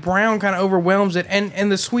like the brown kind of overwhelms it,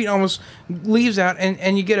 and the sweet almost leaves out,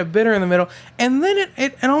 and you get a bitter in the middle, and then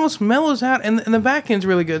it almost mellows out, and the back end's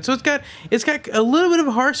really good. So it's got a little bit of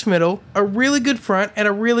a harsh middle, a really good front, and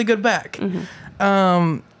a really good back.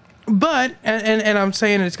 Mm-hmm. But I'm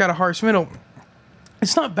saying it's got a harsh middle.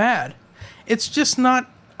 It's not bad. It's just not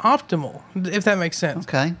optimal, if that makes sense.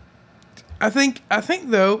 Okay. I think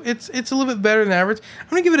though it's a little bit better than average. I'm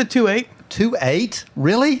gonna give it a 2.8. 2.8?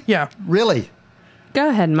 Really? Yeah. Really? Go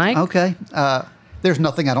ahead, Mike. Okay. There's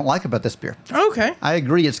nothing I don't like about this beer. Okay. I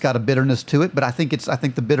agree it's got a bitterness to it, but I think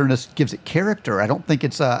the bitterness gives it character. I don't think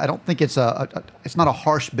it's not a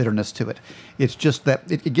harsh bitterness to it. It's just that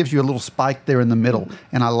it gives you a little spike there in the middle,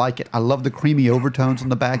 and I like it. I love the creamy overtones on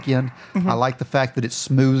the back end. I like the fact that it's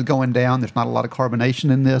smooth going down. There's not a lot of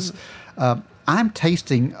carbonation in this. I'm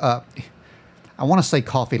tasting I want to say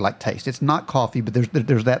coffee-like taste. It's not coffee, but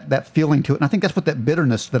there's that feeling to it. And I think that's what that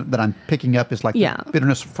bitterness that I'm picking up is like, the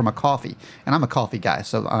bitterness from a coffee. And I'm a coffee guy,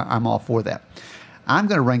 so I'm all for that. I'm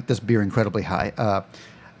going to rank this beer incredibly high.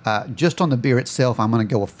 Just on the beer itself, I'm going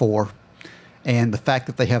to go a 4. And the fact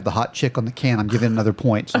that they have the hot chick on the can, I'm giving it another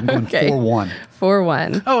point. So I'm going 4-1.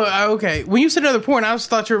 4-1. Oh, okay. When you said another point, I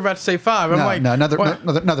thought you were about to say 5. I'm like,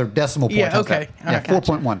 another decimal point. Yeah, okay. Yeah,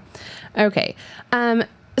 4.1. Okay.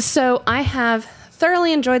 So I have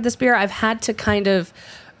thoroughly enjoyed this beer. I've had to kind of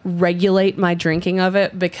regulate my drinking of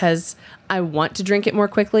it because I want to drink it more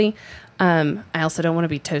quickly. I also don't want to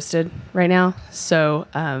be toasted right now. So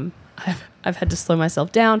I've had to slow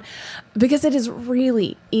myself down because it is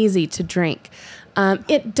really easy to drink.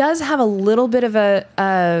 It does have a little bit of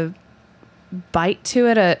a bite to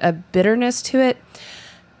it, a bitterness to it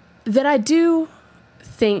that I do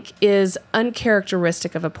think is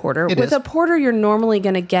uncharacteristic of a porter. With a porter, you're normally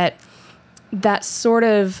going to get that sort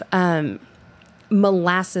of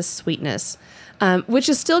molasses sweetness, which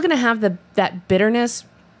is still going to have that bitterness,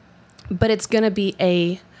 but it's going to be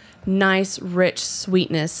a nice, rich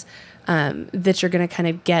sweetness that you're going to kind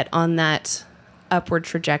of get on that upward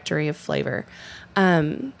trajectory of flavor.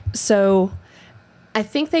 So I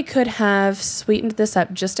think they could have sweetened this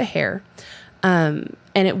up just a hair, and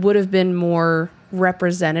it would have been more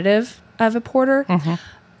representative of a porter,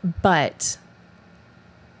 but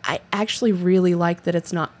I actually really like that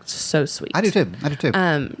it's not so sweet. I do too.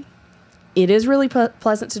 It is really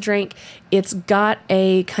pleasant to drink. It's got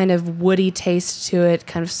a kind of woody taste to it,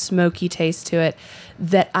 kind of smoky taste to it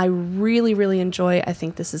that I really, really enjoy. I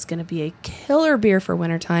think this is going to be a killer beer for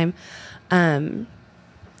wintertime. And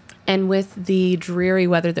with the dreary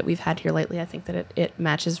weather that we've had here lately, I think that it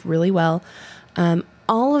matches really well.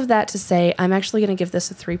 All of that to say, I'm actually going to give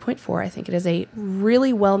this a 3.4. I think it is a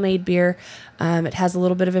really well-made beer. It has a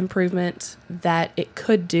little bit of improvement that it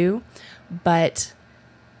could do, but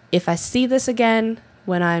if I see this again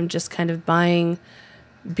when I'm just kind of buying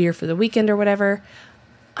beer for the weekend or whatever,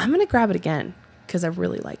 I'm going to grab it again because I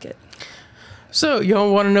really like it. So,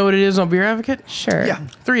 y'all want to know what it is on Beer Advocate? Sure. Yeah.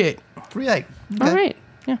 3.8. 3.8. Okay. All right.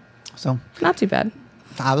 Yeah. So Not too bad.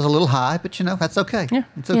 I was a little high, but that's okay. Yeah.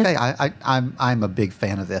 It's okay. I'm a big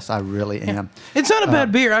fan of this. I really am. It's not a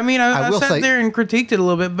bad beer. I mean, I will sat say- there and critiqued it a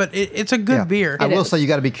little bit, but it's a good beer. I will is. say you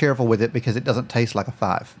got to be careful with it because it doesn't taste like a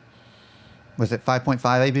 5. Was it 5.5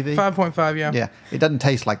 ABV? 5.5, yeah. Yeah, it doesn't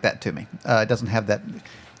taste like that to me. It doesn't have that.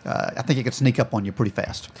 I think it could sneak up on you pretty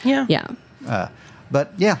fast. Yeah. Yeah.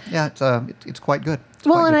 But it's quite good. It's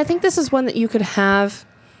Well, quite and good. I think this is one that you could have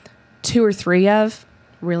 2 or 3 of,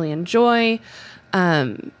 really enjoy.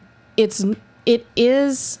 It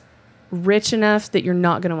is rich enough that you're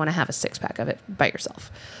not going to want to have a 6-pack of it by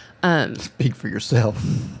yourself. Speak for yourself.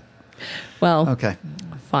 Well, Okay.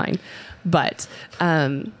 fine. But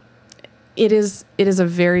it is a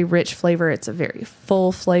very rich flavor. It's a very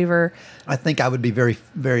full flavor. I think I would be very,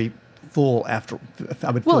 very full after.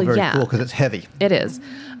 I would feel very full because it's heavy. It is.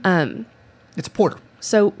 It's a porter.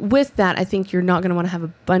 So with that, I think you're not going to want to have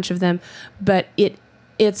a bunch of them, but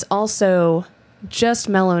it's also just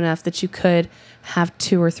mellow enough that you could have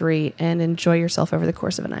 2 or 3 and enjoy yourself over the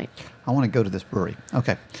course of a night. I want to go to this brewery.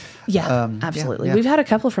 Okay. Yeah, absolutely. yeah. We've had a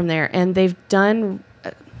couple from there, and they've done,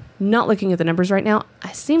 not looking at the numbers right now,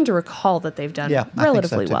 I seem to recall that they've done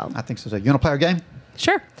relatively well. I think so. You want to play our game?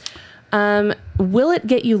 Sure. Will it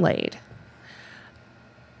get you laid?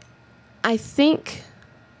 I think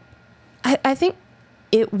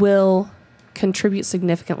it will contribute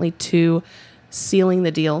significantly to sealing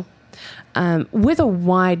the deal with a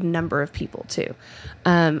wide number of people too.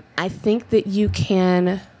 I think that you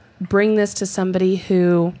can bring this to somebody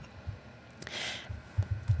who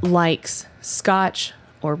likes scotch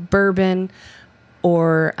or bourbon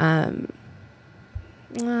or I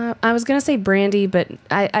was going to say brandy, but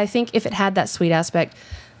I think if it had that sweet aspect,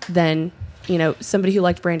 then somebody who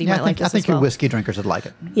liked brandy might like this as well. I think your whiskey drinkers would like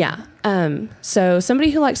it. Yeah. So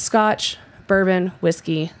somebody who likes scotch, bourbon,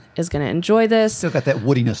 whiskey is going to enjoy this. Still got that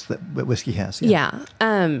woodiness that whiskey has. Yeah.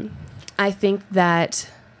 I think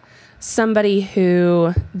that somebody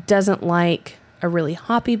who doesn't like a really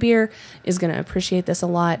hoppy beer is going to appreciate this a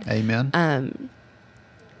lot. Amen.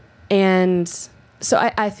 And so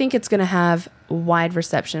I think it's going to have wide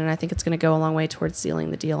reception, and I think it's going to go a long way towards sealing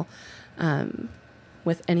the deal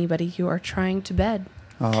with anybody you are trying to bed.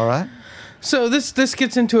 All right. So this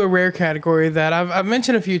gets into a rare category that I've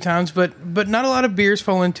mentioned a few times, but not a lot of beers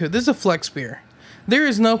fall into it. This is a flex beer. There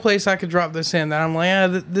is no place I could drop this in that I'm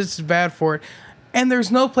like, this is bad for it. And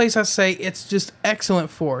there's no place I say it's just excellent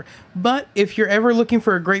for. But if you're ever looking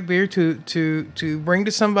for a great beer to bring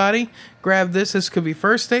to somebody, grab this. This could be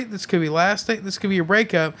first date. This could be last date. This could be your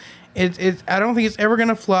breakup. I don't think it's ever going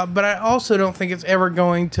to flop, but I also don't think it's ever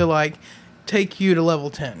going to take you to level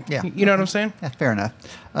 10. Yeah. You know what I'm saying? Yeah, fair enough.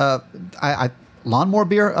 Lawnmower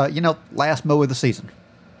beer, last mow of the season.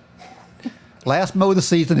 Last mow of the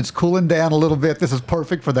season. It's cooling down a little bit. This is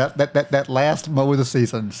perfect for that last mow of the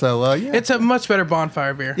season. So, yeah. It's a much better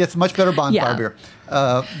bonfire beer. It's much better bonfire beer.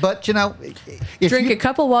 But, Drink a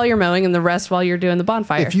couple while you're mowing and the rest while you're doing the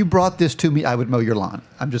bonfire. If you brought this to me, I would mow your lawn.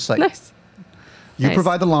 I'm just saying. Nice. You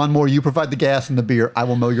provide the lawnmower, you provide the gas and the beer, I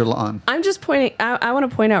will mow your lawn. I'm just pointing, I want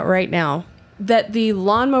to point out right now that the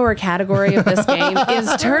lawnmower category of this game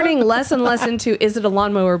is turning less and less into, is it a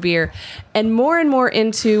lawnmower beer? And more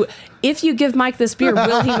into, if you give Mike this beer,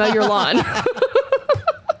 will he mow your lawn?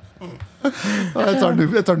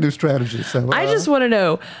 That's our new strategy. So I just want to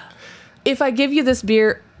know, if I give you this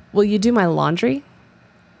beer, will you do my laundry?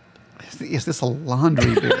 Is this a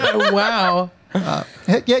laundry beer? Wow. Yeah.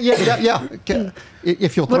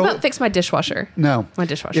 If you'll What throw about fix my dishwasher? No, My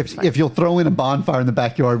dishwasher's fine. If you'll throw in a bonfire in the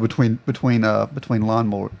backyard between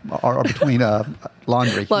lawnmower or between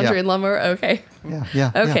laundry. Laundry and lawnmower? Okay.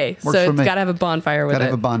 Yeah. Okay, so it's got to have a bonfire with it. Got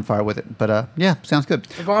to have a bonfire with it. But yeah, sounds good.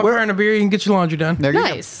 A bonfire and a beer, you can get your laundry done. There you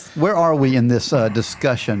Nice. go. Where are we in this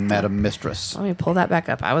discussion, Madam Mistress? Let me pull that back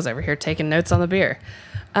up. I was over here taking notes on the beer.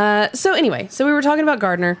 So we were talking about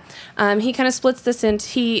Gardner. He kind of splits this into,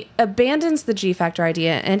 he abandons the G factor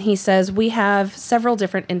idea and he says we have several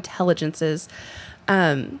different intelligences.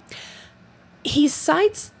 He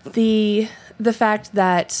cites the fact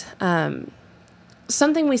that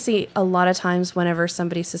something we see a lot of times whenever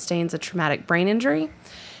somebody sustains a traumatic brain injury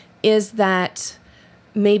is that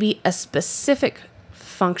maybe a specific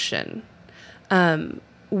function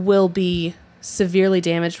will be severely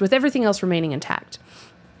damaged with everything else remaining intact.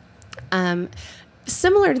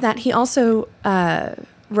 Similar to that, he also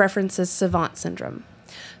references savant syndrome.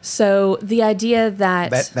 So the idea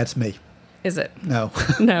That's me. is it? No,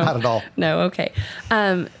 No, not at all. No, okay.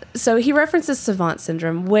 So he references savant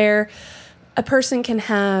syndrome, where a person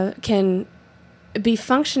can be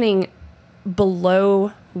functioning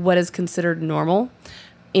below what is considered normal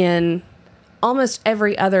in almost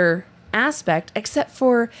every other aspect, except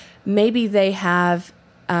for maybe they have.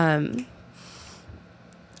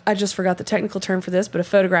 I just forgot the technical term for this, but a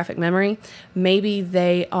photographic memory. Maybe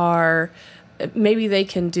they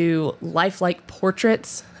can do lifelike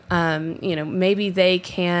portraits. Maybe they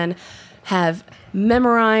can have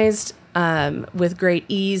memorized with great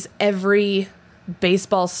ease every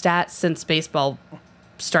baseball stat since baseball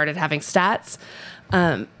started having stats.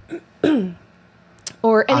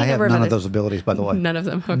 Or any I have number of none of others. those abilities, by the way. None of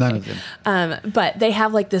them. Okay. None of them. But they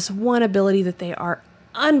have like this one ability that they are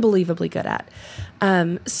unbelievably good at.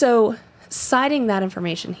 So citing that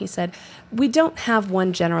information, he said, we don't have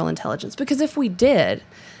one general intelligence, because if we did,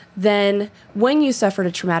 then when you suffered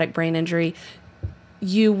a traumatic brain injury,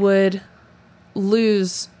 you would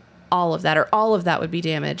lose all of that, or all of that would be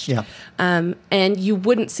damaged. Yeah. And you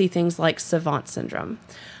wouldn't see things like savant syndrome.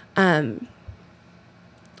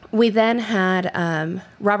 We then had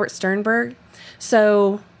Robert Sternberg.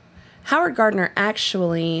 So Howard Gardner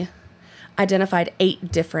actually identified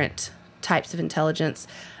 8 different types of intelligence.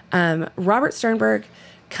 Robert Sternberg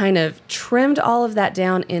kind of trimmed all of that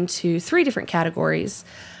down into 3 different categories.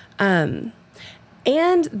 And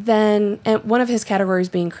one of his categories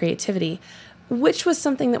being creativity, which was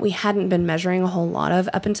something that we hadn't been measuring a whole lot of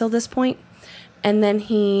up until this point. And then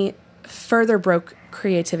he further broke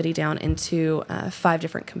creativity down into 5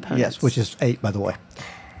 different components. Yes, which is 8, by the way.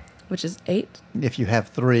 Which is 8? If you have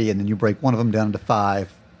 3 and then you break one of them down into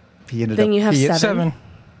 5, then you have 7.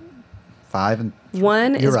 5 and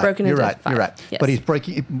 1 is broken into 5. You're right. Yes. But he's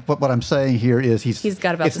breaking. What I'm saying here is he's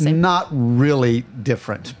got about the same. It's not really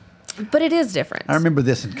different. But it is different. I remember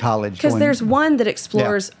this in college. Because there's one that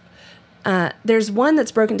explores. There's one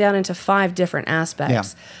that's broken down into 5 different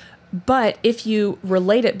aspects. Yeah. But if you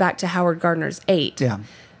relate it back to Howard Gardner's 8,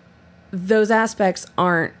 those aspects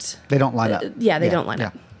aren't. They don't line up. They don't line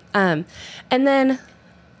up. And then,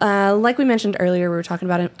 like we mentioned earlier, we were talking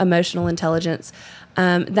about emotional intelligence.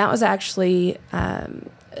 That was actually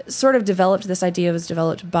sort of developed. This idea was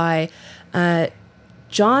developed by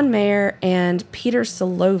John Mayer and Peter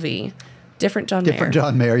Salovey. Different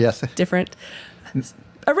John Mayer, yes. Different.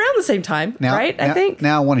 Around the same time, right? I think.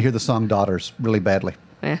 Now I want to hear the song Daughters really badly.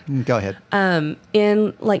 Yeah. Go ahead. In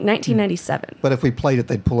like 1997. But if we played it,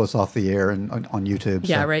 they'd pull us off the air and on YouTube.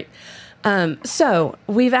 Yeah, so. right. So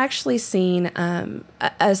we've actually seen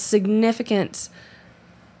a significant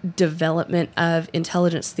development of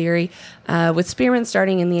intelligence theory, with Spearman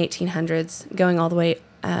starting in the 1800s, going all the way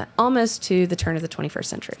almost to the turn of the 21st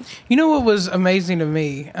century. You know what was amazing to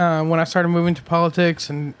me when I started moving to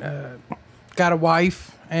politics and got a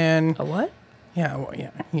wife and a what? Yeah, well,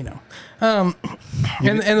 yeah, you know.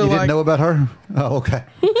 You didn't know about her? Oh, okay.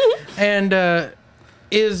 And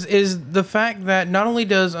is the fact that not only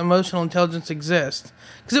does emotional intelligence exist,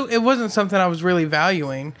 because it wasn't something I was really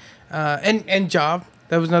valuing, and job,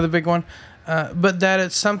 that was another big one, but that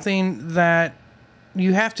it's something that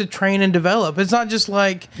you have to train and develop. It's not just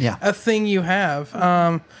like a thing you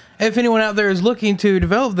have. If anyone out there is looking to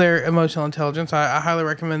develop their emotional intelligence, I highly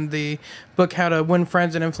recommend the book How to Win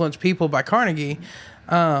Friends and Influence People by Carnegie.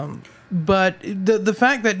 But the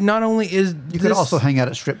fact that not only is you could also hang out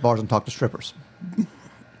at strip bars and talk to strippers.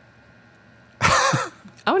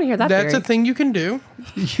 I want to hear that. That's a thing you can do.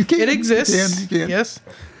 You can. It exists. You can. Yes.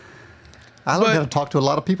 I learned how to talk to a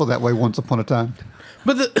lot of people that way once upon a time.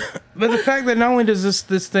 But the fact that not only does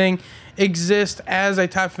this thing exist as a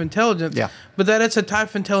type of intelligence, but that it's a type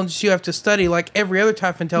of intelligence you have to study like every other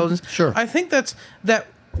type of intelligence. Sure. I think that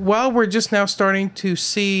while we're just now starting to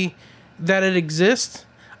see that it exists,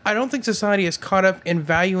 I don't think society is caught up in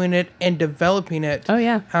valuing it and developing it. Oh,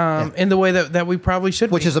 yeah. In the way that we probably should.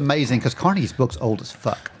 Which is amazing because Carnegie's book's old as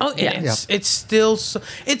fuck. Oh, yeah. It's still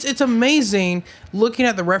it's amazing looking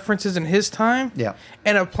at the references in his time. Yeah.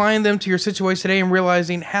 And applying them to your situation today and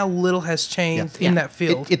realizing how little has changed in that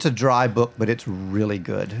field. It's a dry book, but it's really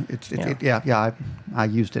good. I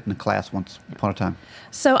used it in a class once upon a time.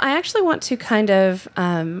 So I actually want to kind of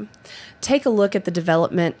take a look at the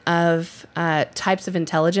development of types of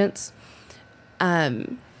intelligence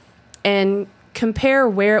and compare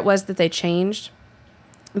where it was that they changed.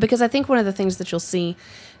 Because I think one of the things that you'll see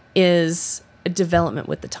is a development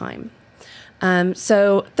with the time.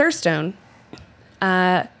 So Thurstone,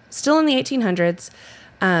 still in the 1800s,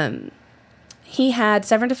 he had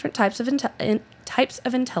 7 different types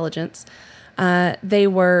of intelligence. They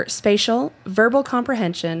were spatial, verbal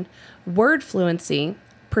comprehension, word fluency,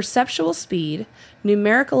 perceptual speed,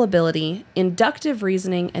 numerical ability, inductive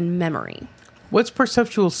reasoning, and memory. What's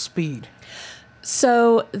perceptual speed?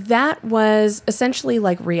 So that was essentially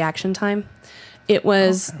like reaction time. It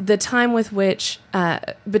was the time with which,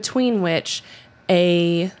 between which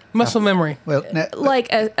a muscle memory,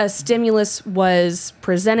 like a stimulus was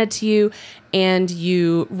presented to you and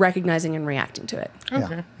you recognizing and reacting to it.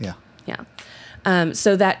 Okay. Yeah.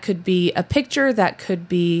 So that could be a picture, that could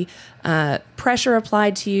be pressure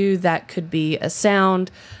applied to you, that could be a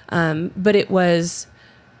sound, but it was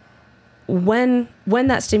when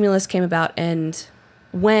that stimulus came about and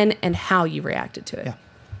when and how you reacted to it.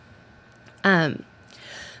 Yeah.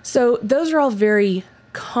 So those are all very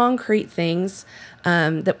concrete things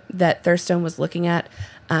that Thurstone was looking at.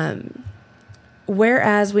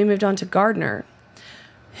 Whereas we moved on to Gardner,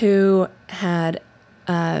 who had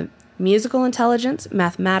musical intelligence,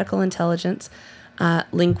 mathematical intelligence,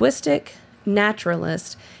 linguistic,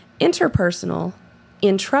 naturalist, interpersonal,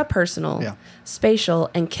 intrapersonal, spatial,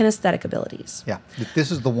 and kinesthetic abilities. Yeah,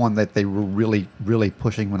 this is the one that they were really, really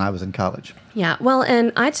pushing when I was in college. Yeah, well,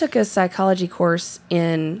 and I took a psychology course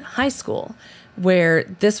in high school where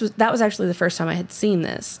that was actually the first time I had seen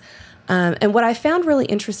this. And what I found really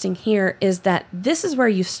interesting here is that this is where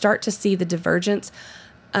you start to see the divergence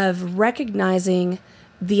of recognizing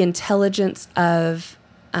the intelligence of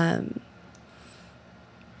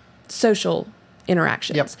social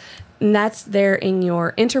interactions. Yep. And that's there in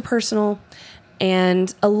your interpersonal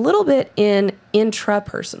and a little bit in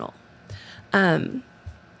intrapersonal. One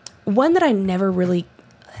that I never really,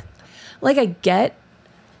 I get,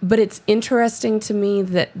 but it's interesting to me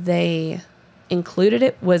that they included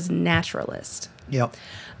it, was naturalist. Yep.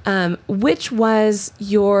 Which was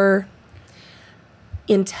your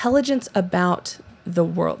intelligence about the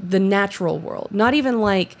world, the natural world. Not even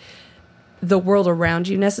like the world around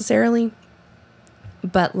you necessarily,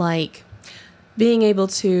 but like being able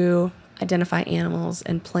to identify animals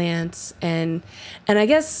and plants and I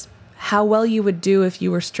guess how well you would do if you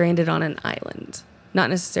were stranded on an island. Not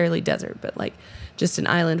necessarily desert, but like just an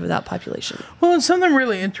island without population. Well, and something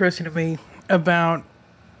really interesting to me about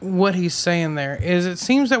what he's saying there is it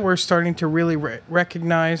seems that we're starting to really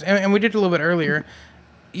recognize, and we did a little bit earlier,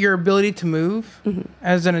 your ability to move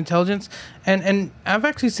as an intelligence. And I've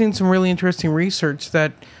actually seen some really interesting research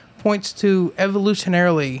that points to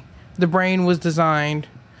evolutionarily the brain was designed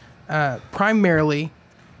primarily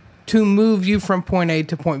to move you from point A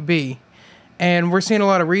to point B. And we're seeing a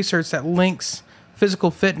lot of research that links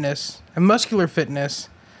physical fitness and muscular fitness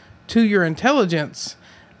to your intelligence,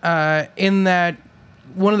 in that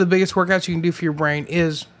one of the biggest workouts you can do for your brain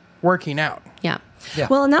is working out. Yeah. Yeah.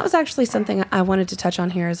 Well, and that was actually something I wanted to touch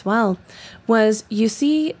on here as well, was you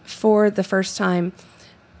see for the first time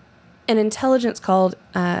an intelligence called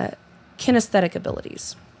kinesthetic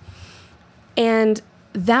abilities. And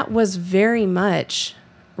that was very much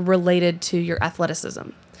related to your athleticism.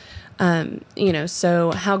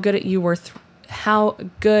 So how good how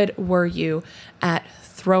good were you at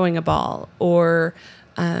throwing a ball, or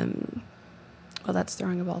well, that's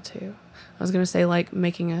throwing a ball too. I was going to say like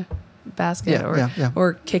making a basket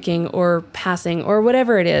or kicking or passing or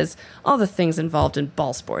whatever it is, all the things involved in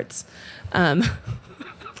ball sports.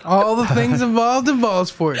 All the things involved in ball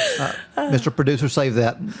sports. Mr. Producer, save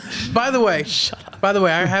that. By the way,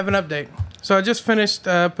 I have an update. So I just finished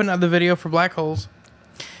putting out the video for black holes.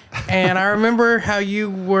 And I remember how you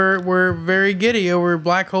were very giddy over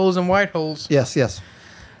black holes and white holes. Yes, yes.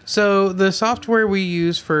 So the software we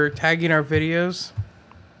use for tagging our videos,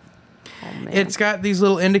 it's got these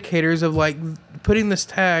little indicators of like putting this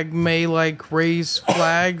tag may like raise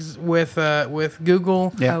flags with Google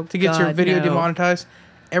to get your video demonetized.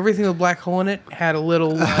 Everything with black hole in it had a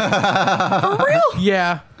little. For real?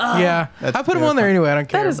 Yeah, yeah. I put them on there anyway. I don't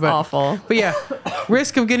care. That is awful. But yeah,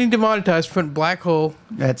 risk of getting demonetized for putting black hole.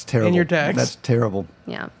 That's terrible. In your tags. That's terrible.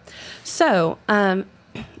 Yeah. So, fucking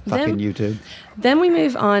YouTube. Then we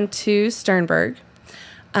move on to Sternberg,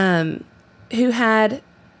 who had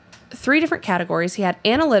 3 different categories. He had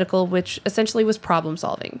analytical, which essentially was problem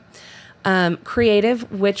solving. Creative,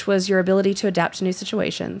 which was your ability to adapt to new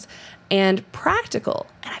situations. And practical,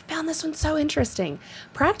 and I found this one so interesting.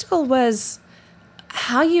 Practical was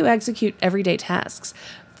how you execute everyday tasks.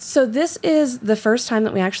 So this is the first time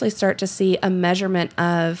that we actually start to see a measurement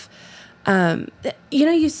of,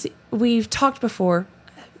 you see, we've talked before.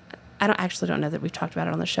 I don't know that we've talked about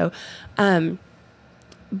it on the show.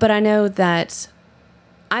 But I know that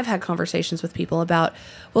I've had conversations with people about,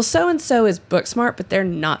 well, so-and-so is book smart, but they're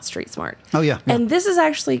not street smart. Oh, yeah. And this is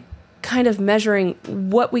actually kind of measuring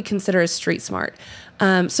what we consider as street smart.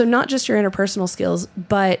 So not just your interpersonal skills,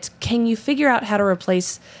 but can you figure out how to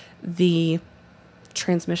replace the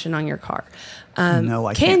transmission on your car? No,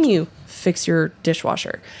 I can't. Can you fix your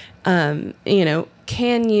dishwasher? Can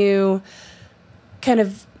you kind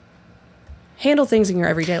of handle things in your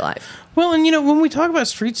everyday life? Well, and when we talk about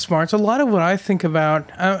street smarts, a lot of what I think about,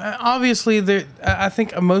 obviously, I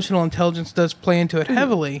think emotional intelligence does play into it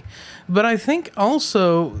heavily, but I think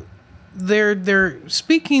also they're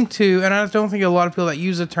speaking to, and I don't think a lot of people that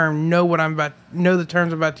use the term know the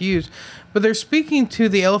terms I'm about to use, but they're speaking to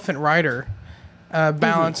the elephant rider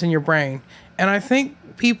balance in your brain, and I think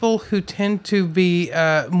people who tend to be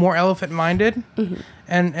more elephant-minded,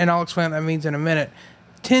 and I'll explain what that means in a minute,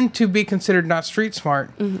 tend to be considered not street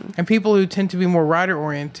smart, and people who tend to be more rider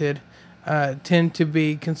oriented tend to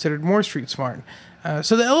be considered more street smart.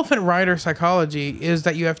 So the elephant rider psychology is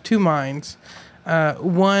that you have two minds.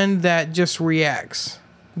 One that just reacts.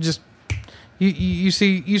 Just you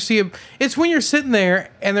see it's when you're sitting there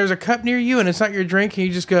and there's a cup near you and it's not your drink and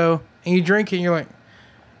you just go and you drink it and you're like,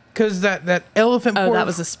 because that elephant. Oh, that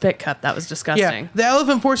was a spit cup. That was disgusting. Yeah, the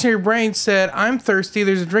elephant portion of your brain said, "I'm thirsty.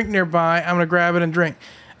 There's a drink nearby. I'm gonna grab it and drink."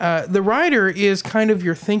 The rider is kind of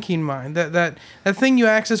your thinking mind. That thing you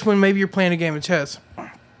access when maybe you're playing a game of chess.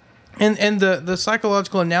 And the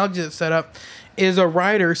psychological analogy that's set up is a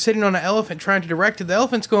rider sitting on an elephant trying to direct it. The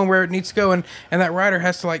elephant's going where it needs to go, and that rider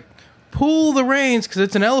has to like pull the reins because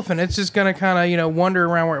it's an elephant. It's just gonna kind of wander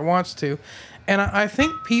around where it wants to. And I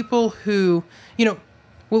think people who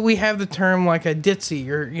well, we have the term like a ditzy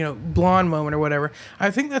or, blonde moment or whatever.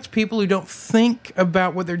 I think that's people who don't think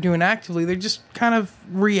about what they're doing actively. They just kind of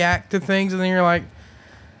react to things, and then you're like,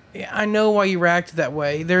 yeah, I know why you reacted that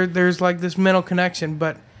way. There's like this mental connection,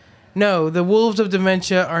 but no, the wolves of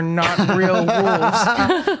dementia are not real wolves.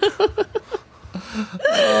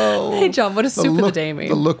 Oh, Hey, John, what a soup of the day mean?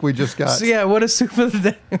 The look we just got. So, yeah, what a soup of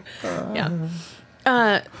the day.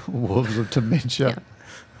 Yeah. Wolves of dementia. Yeah.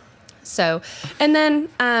 So, and then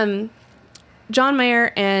John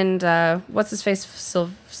Mayer and what's his face,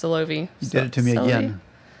 Silovi. You did it to me again.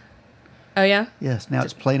 Oh yeah. Yes. Now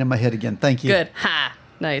it's playing in my head again. Thank you. Good. Ha.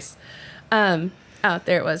 Nice. Oh,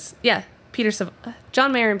 there it was. Yeah.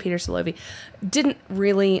 John Mayer and Peter Silovi didn't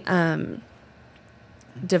really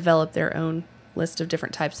develop their own list of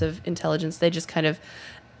different types of intelligence. They just kind of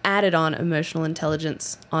added on emotional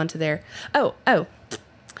intelligence onto their.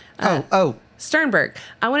 Sternberg.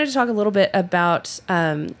 I wanted to talk a little bit about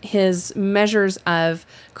his measures of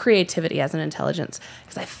creativity as an intelligence,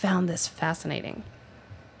 because I found this fascinating.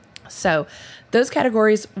 So those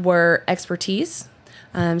categories were expertise,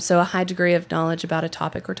 so a high degree of knowledge about a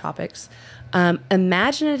topic or topics,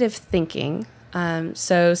 imaginative thinking,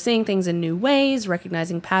 so seeing things in new ways,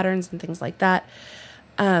 recognizing patterns and things like that,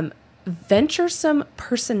 venturesome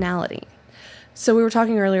personality. So we were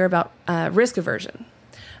talking earlier about risk aversion.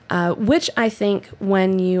 Which I think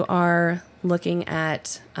when you are looking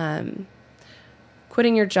at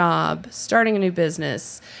quitting your job, starting a new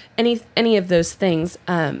business, any of those things,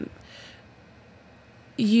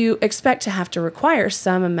 you expect to have to require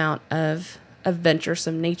some amount of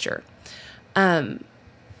venturesome nature. But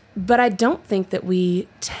I don't think that we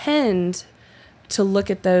tend to look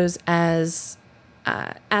at those as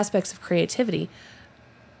aspects of creativity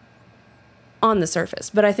on the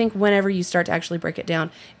surface. But I think whenever you start to actually break it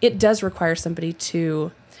down, it does require somebody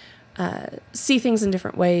to see things in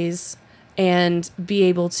different ways and be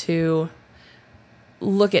able to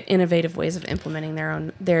look at innovative ways of implementing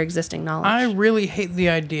their existing knowledge. I really hate the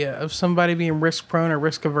idea of somebody being risk prone or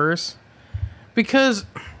risk averse, because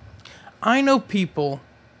I know people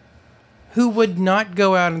who would not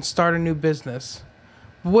go out and start a new business,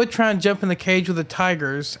 would try and jump in the cage with the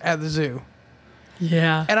tigers at the zoo.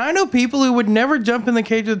 Yeah. And I know people who would never jump in the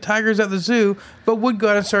cage with the tigers at the zoo, but would go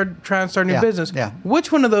out and try and start a new business. Yeah.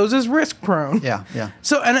 Which one of those is risk prone? Yeah, yeah.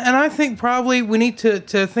 So, and I think probably we need to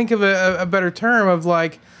think of a better term of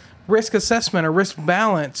like risk assessment or risk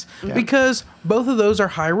balance, because both of those are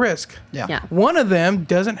high risk. Yeah. One of them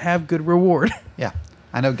doesn't have good reward. Yeah.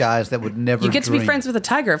 I know guys that would never You get to be friends with a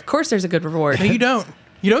tiger. Of course there's a good reward. No, you don't.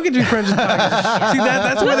 You don't get to be friends with tigers. See,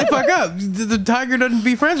 that's where they fuck up. The tiger doesn't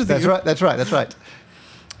be friends with you. That's right.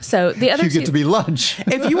 So the other You get to be lunch.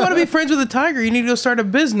 If you want to be friends with a tiger, you need to go start a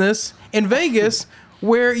business in Vegas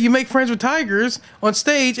where you make friends with tigers on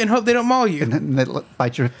stage and hope they don't maul you. And they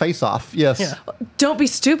bite your face off. Yes. Yeah. Don't be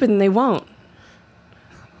stupid and they won't.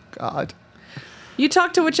 God. You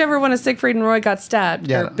talk to whichever one of Siegfried and Roy got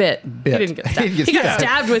stabbed or bit. He didn't get stabbed. He got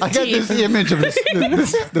stabbed with teeth. I got this image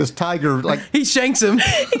of this tiger like He shanks him.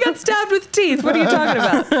 He got stabbed with teeth. What are you talking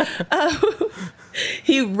about?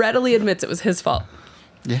 He readily admits it was his fault.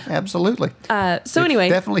 Yeah, absolutely. So anyway,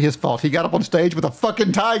 definitely his fault. He got up on stage with a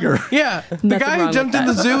fucking tiger. Yeah. The Nothing guy wrong who jumped with in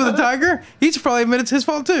the that. zoo with a tiger, he should probably admit it's his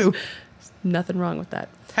fault too. nothing wrong with that.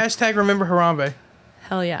 Hashtag remember Harambe.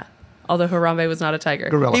 Hell yeah. Although Harambe was not a tiger.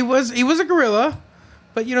 Gorilla. He was a gorilla,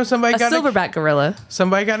 but somebody A got silverback gorilla.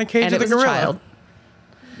 somebody got in a cage And it with was a a gorilla. child.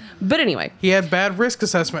 But anyway, He had bad risk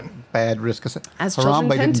assessment. Bad risk assessment. As children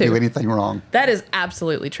Harambe tend didn't do to. anything wrong. that is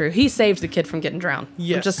absolutely true. He saved the kid from getting drowned. I'm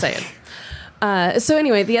Yes. just saying. So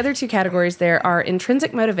anyway, the other two categories there are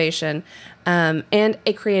intrinsic motivation and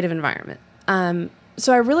a creative environment.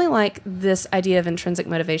 So I really like this idea of intrinsic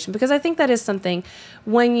motivation because I think that is something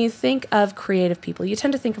when you think of creative people, you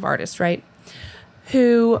tend to think of artists, right?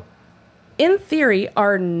 Who, in theory,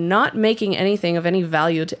 are not making anything of any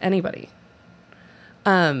value to anybody.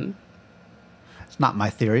 Not my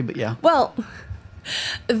theory, but yeah. Well,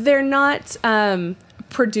 they're not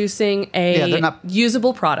producing a they're not-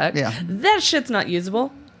 usable product. Yeah. That shit's not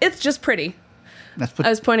usable. It's just pretty. That's what, I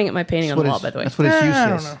was pointing at my painting on the wall, by the way. That's what its use I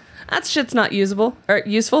don't is. know. That shit's not usable or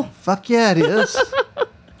useful. Fuck yeah, it is.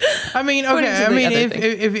 I mean, According okay. to I the mean, other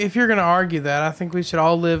if you're going to argue that, I think we should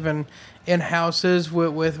all live in houses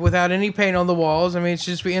without any paint on the walls. I mean, it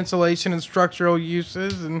should just be insulation and structural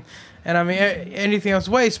uses, and I mean anything else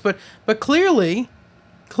waste. But clearly,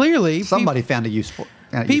 Somebody found a use for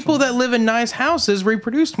people that live in nice houses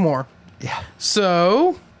reproduce more. Yeah.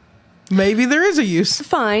 So maybe there is a use.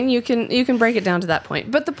 Fine, you can break it down to that point.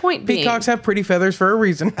 But the point being, Peacocks have pretty feathers for a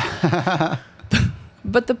reason.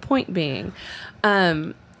 But the point being,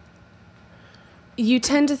 you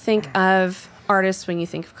tend to think of artists when you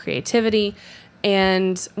think of creativity,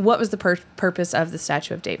 and what was the purpose of the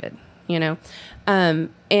Statue of David, you know?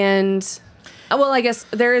 And, well, I guess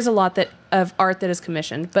there is a lot of art that is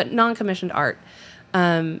commissioned, but non-commissioned art,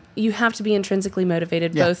 you have to be intrinsically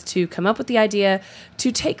motivated both to come up with the idea,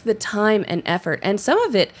 to take the time and effort, and some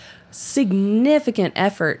of it significant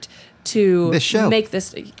effort to make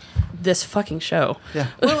this fucking show. Yeah.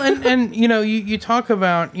 Well, and you know, you talk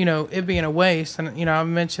about, you know, it being a waste, and you know, I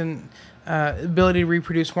mentioned ability to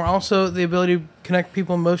reproduce more, also the ability to connect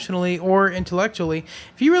people emotionally or intellectually.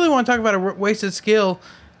 If you really want to talk about a wasted skill,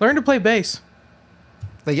 learn to play bass.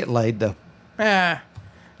 They get laid though.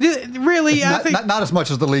 Really, I think not as much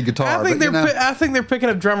as the lead guitar. I think they're picking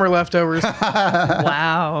up drummer leftovers.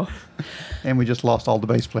 Wow. And we just lost all the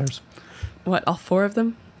bass players. What, all 4 of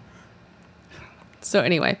them? So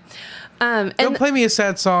anyway, Don't play me a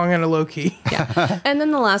sad song and a low key. Yeah. And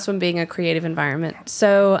then the last one being a creative environment.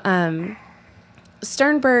 So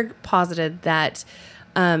Sternberg posited that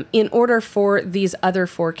in order for these other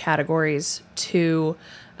 4 categories to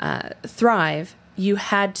thrive, you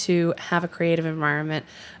had to have a creative environment,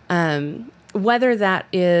 whether that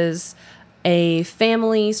is a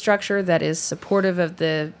family structure that is supportive of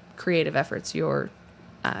the creative efforts you're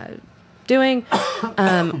doing,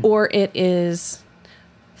 or it is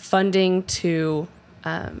funding to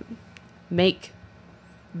make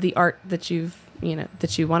the art that you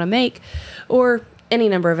want to make, or any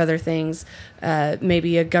number of other things.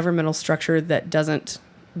 Maybe a governmental structure that doesn't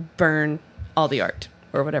burn all the art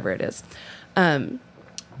or whatever it is.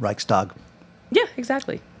 Reichstag. Yeah,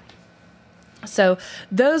 exactly. So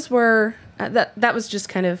those were that was just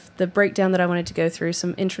kind of the breakdown that I wanted to go through.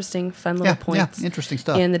 Some interesting, fun little points. Yeah, interesting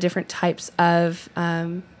stuff. And the different types of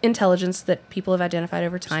intelligence that people have identified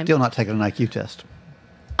over time. Still not taking an IQ test.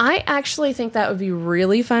 I actually think that would be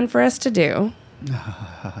really fun for us to do.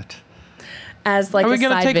 As like Are we a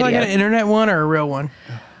gonna side take video. like an internet one or a real one?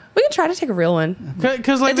 We can try to take a real one.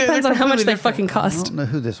 Because like It depends on how much they different. fucking I cost. don't know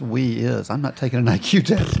who this we is. I'm not taking an IQ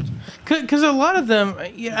test. Because a lot of them,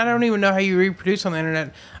 I don't even know how you reproduce on the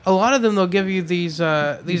internet. A lot of them, they'll give you these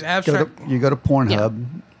abstract. You go to Pornhub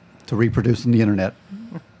to reproduce on the internet.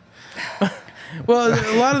 Well,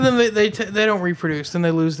 a lot of them they don't reproduce, then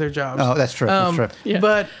they lose their jobs. Oh, that's true. That's true. Yeah.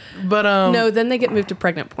 But No, then they get moved to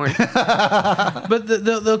pregnant porn. but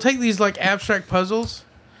they'll take these like abstract puzzles,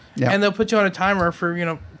 Yeah. and they'll put you on a timer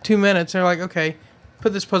for 2 minutes. They're like, okay,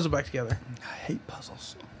 put this puzzle back together. I hate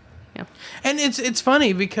puzzles. Yeah. And it's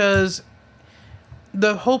funny because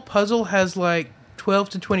the whole puzzle has like 12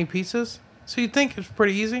 to 20 pieces, so you'd think it's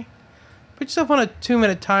pretty easy. Put yourself on a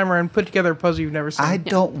 2-minute timer and put together a puzzle you've never seen. I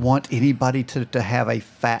don't want anybody to have a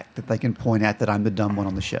fact that they can point at that I'm the dumb one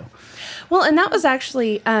on the show. Well, and that was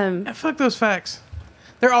actually Fuck those facts.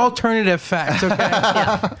 They're alternative facts, okay?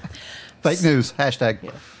 yeah. Fake news.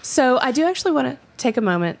 Hashtag. So I do actually want to take a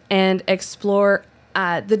moment and explore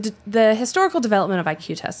the historical development of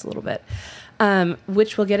IQ tests a little bit,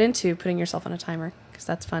 which we'll get into putting yourself on a timer because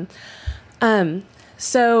that's fun.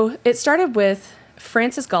 So it started with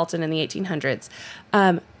Francis Galton in the 1800s,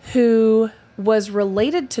 who was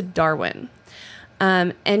related to Darwin.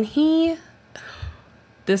 And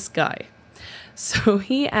this guy, so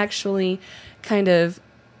he actually kind of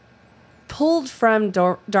pulled from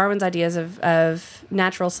Darwin's ideas of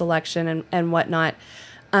natural selection and whatnot.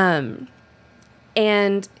 And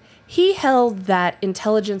he held that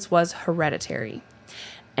intelligence was hereditary.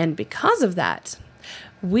 And because of that,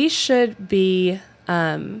 we should be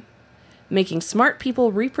making smart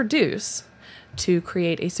people reproduce to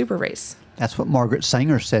create a super race. That's what Margaret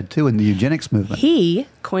Sanger said, too, in the eugenics movement. He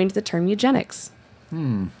coined the term eugenics.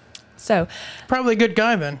 So Probably a good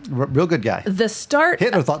guy then. Real good guy. the start...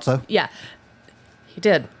 Hitler thought so. Yeah, he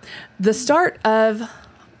did. The start of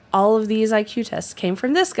all of these IQ tests came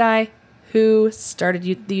from this guy who started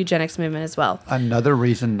the eugenics movement as well. Another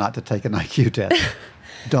reason not to take an IQ test.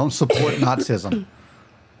 Don't support Nazism.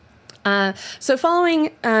 So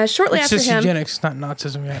following shortly It's after just him, eugenics, not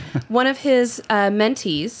Nazism yet. one of his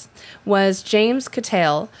mentees was James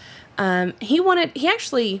Cattell. He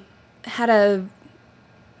actually had a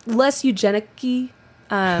less eugenic-y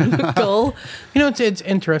goal. You know, it's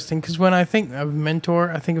interesting because when I think of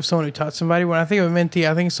mentor, I think of someone who taught somebody. When I think of a mentee,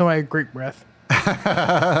 I think of somebody with great breath.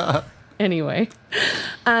 Anyway,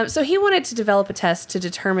 so he wanted to develop a test to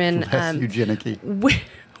determine Less eugenic-y.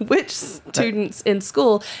 which students in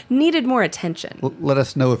school needed more attention. Let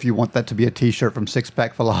us know if you want that to be a T-shirt from Six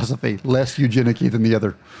Pack Philosophy. Less eugenic-y than the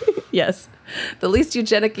other. Yes, the least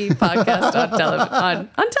eugenic-y podcast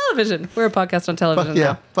on television. We're a podcast on television. Fuck yeah,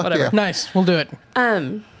 now. fuck Whatever. yeah. Nice, we'll do it.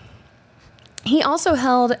 He also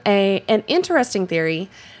held an interesting theory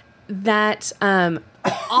that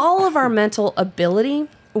all of our mental ability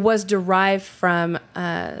was derived from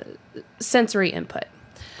sensory input,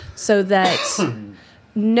 so that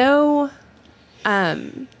no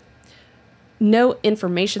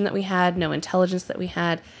information that we had, no intelligence that we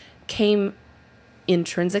had, came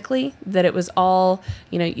intrinsically. That it was all,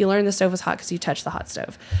 you learned the stove was hot because you touched the hot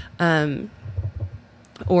stove,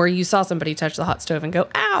 or you saw somebody touch the hot stove and go,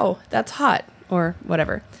 "Ow, that's hot," or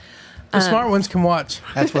whatever. The smart ones can watch.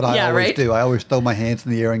 That's what I Yeah, always right? do. I always throw my hands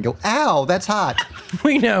in the air and go, "Ow, that's hot."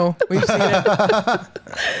 We know. We've seen it.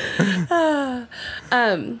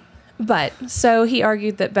 But so he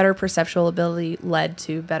argued that better perceptual ability led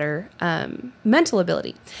to better mental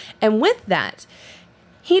ability. And with that,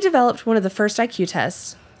 he developed one of the first IQ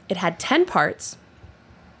tests. It had 10 parts.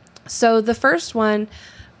 So the first one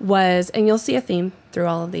was, and you'll see a theme through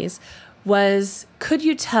all of these, was could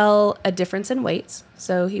you tell a difference in weights?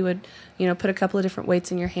 So he would, put a couple of different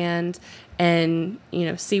weights in your hand and,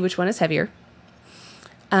 see which one is heavier.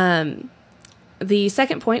 The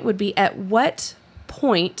second point would be, at what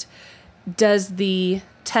point does the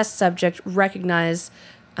test subject recognize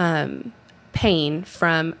pain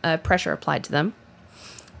from pressure applied to them?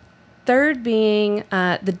 Third being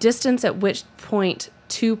the distance at which point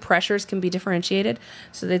two pressures can be differentiated.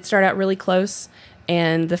 So they'd start out really close,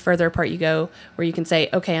 and the further apart you go, where you can say,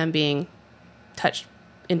 okay, I'm being touched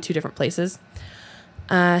in two different places.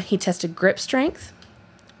 He tested grip strength,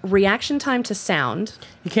 reaction time to sound.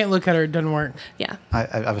 You can't look at her; it doesn't work. Yeah.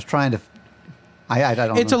 I was trying to. I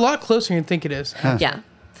don't It's know. a lot closer than you think it is, Yeah.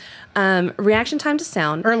 Reaction time to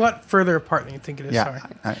sound. or a lot further apart than you think it is. Yeah.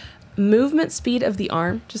 Sorry. Movement speed of the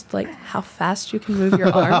arm, just like how fast you can move your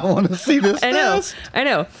arm. I want to see this. I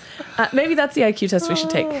know. Maybe that's the IQ test we should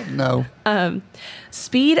take. No.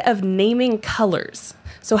 Speed of naming colors.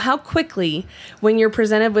 So how quickly, when you're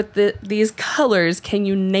presented with these colors, can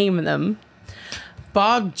you name them?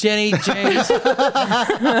 Bob, Jenny, James.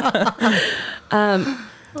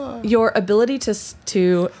 Your ability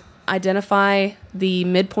to identify the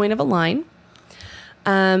midpoint of a line.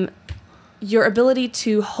 Your ability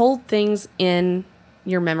to hold things in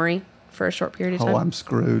your memory for a short period of time. Oh, I'm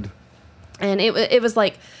screwed. And it was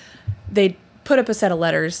like they'd put up a set of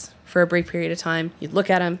letters for a brief period of time. You'd look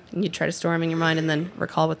at them and you'd try to store them in your mind and then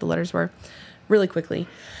recall what the letters were really quickly.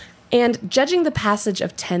 And judging the passage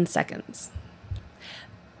of 10 seconds.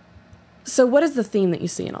 So what is the theme that you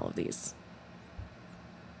see in all of these?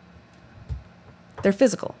 They're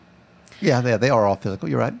physical. Yeah, they are all physical.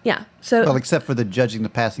 You're right. Yeah. So Well, except for the judging the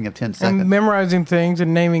passing of 10 and seconds. memorizing things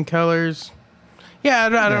and naming colors. Yeah,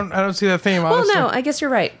 I don't see that theme. well, Honestly. no, I guess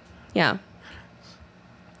you're right. Yeah.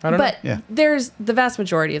 I don't But know. Yeah. there's the vast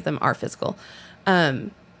majority of them are physical.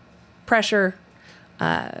 Pressure,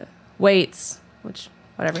 weights, which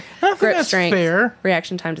whatever. I don't think Grip that's strength, fair.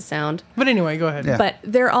 reaction time to sound. But anyway, go ahead. Yeah. But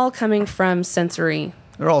they're all coming from sensory.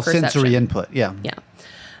 They're all perception. sensory input. Yeah.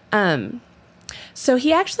 Yeah. So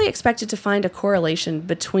he actually expected to find a correlation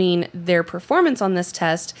between their performance on this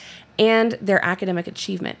test and their academic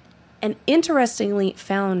achievement. And interestingly,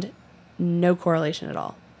 found no correlation at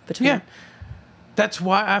all between. Yeah. That's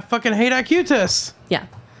why I fucking hate IQ tests. Yeah.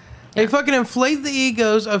 They fucking inflate the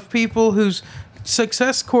egos of people whose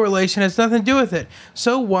success correlation has nothing to do with it.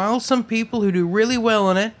 So while some people who do really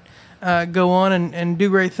well in it go on and do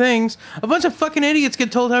great things, a bunch of fucking idiots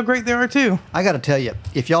get told how great they are too. I got to tell you,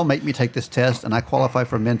 if y'all make me take this test and I qualify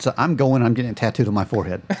for Mensa, I'm getting it tattooed on my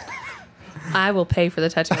forehead. I will pay for the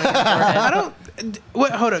tattoo on your forehead. I don't.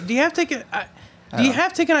 Wait, hold up. Do you have to take a? Do you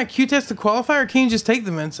have to take an IQ test to qualify, or can you just take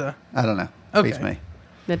the Mensa? I don't know. Okay. Beats me.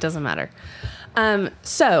 It doesn't matter.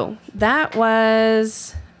 So that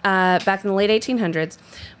was back in the late 1800s.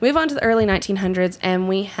 Move on to the early 1900s, and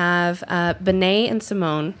we have Binet and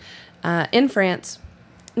Simon in France.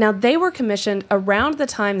 Now, they were commissioned around the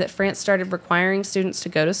time that France started requiring students to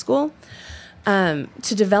go to school to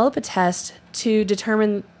develop a test to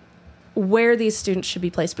determine where these students should be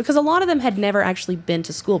placed, because a lot of them had never actually been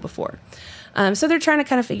to school before. So they're trying to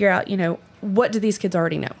kind of figure out, what do these kids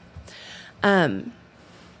already know?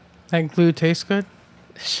 That glue tastes good?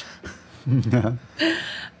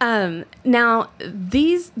 Now,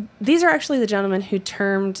 these are actually the gentlemen who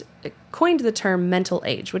coined the term mental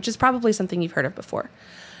age, which is probably something you've heard of before.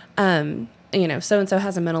 So-and-so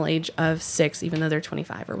has a mental age of 6, even though they're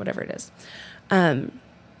 25 or whatever it is.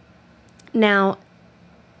 Now,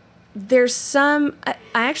 there's I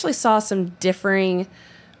actually saw some differing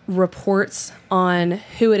reports on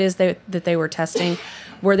who it is that they were testing.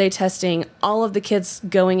 Were they testing all of the kids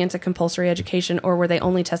going into compulsory education, or were they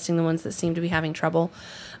only testing the ones that seemed to be having trouble?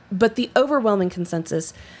 But the overwhelming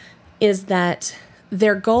consensus is that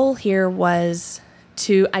their goal here was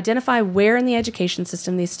to identify where in the education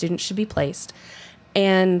system these students should be placed,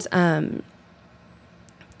 and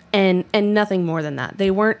nothing more than that.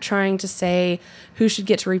 They weren't trying to say who should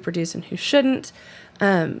get to reproduce and who shouldn't.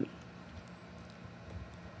 And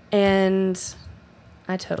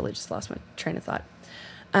I totally just lost my train of thought.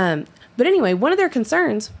 But anyway, one of their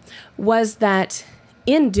concerns was that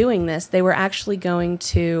in doing this, they were actually going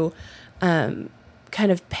to kind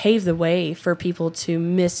of pave the way for people to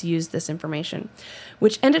misuse this information,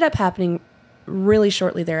 which ended up happening really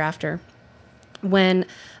shortly thereafter, when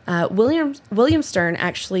William Stern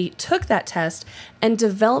actually took that test and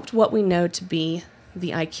developed what we know to be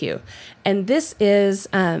the IQ. And this is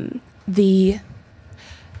the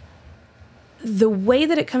way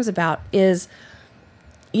that it comes about is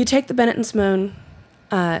you take the Bennett and Simone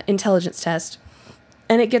intelligence test,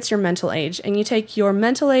 and it gets your mental age. And you take your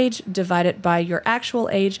mental age, divide it by your actual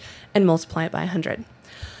age, and multiply it by 100.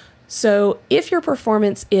 So if your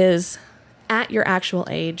performance is at your actual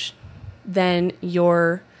age, then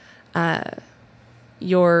your IQ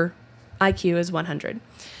is 100.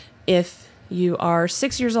 If you are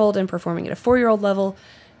 6 years old and performing at a 4-year-old level,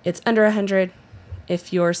 it's under 100.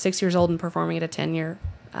 If you're 6 years old and performing at a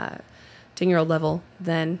 10-year-old level,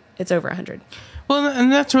 then it's over 100. Well,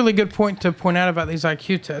 and that's a really good point to point out about these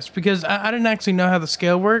IQ tests, because I didn't actually know how the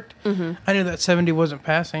scale worked. Mm-hmm. I knew that 70 wasn't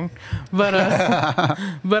passing, but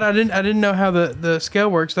but I didn't know how the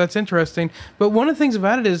scale works. That's interesting. But one of the things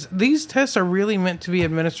about it is these tests are really meant to be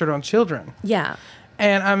administered on children. Yeah.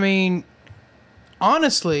 And I mean,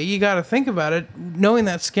 honestly, you got to think about it. Knowing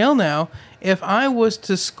that scale now, if I was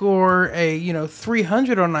to score a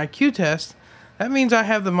 300 on an IQ test, that means I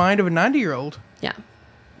have the mind of a 90-year-old. Yeah.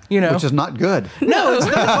 Which is not good. No, it's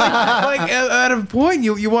not. Like at a point,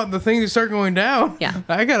 you want the thing to start going down. Yeah.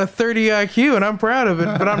 I got a 30 IQ, and I'm proud of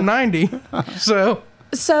it, but I'm 90. So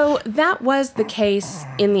that was the case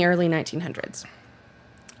in the early 1900s.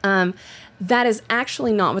 That is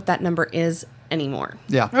actually not what that number is anymore.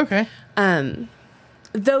 Yeah. Okay.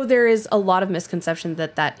 Though there is a lot of misconception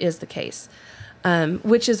that is the case,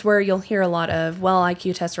 which is where you'll hear a lot of,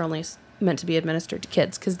 IQ tests are only meant to be administered to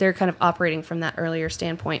kids, because they're kind of operating from that earlier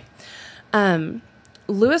standpoint.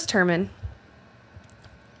 Lewis Terman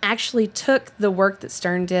actually took the work that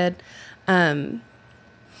Stern did and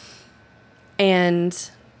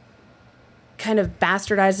kind of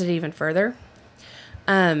bastardized it even further.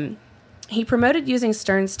 He promoted using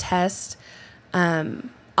Stern's test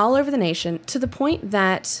all over the nation, to the point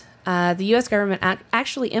that the U.S. government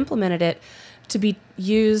actually implemented it to be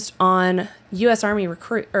used on U.S. Army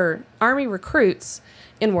recruits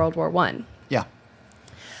in World War I. Yeah.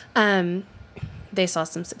 They saw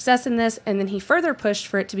some success in this, and then he further pushed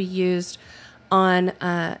for it to be used on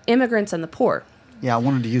immigrants and the poor. Yeah, I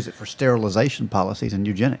wanted to use it for sterilization policies and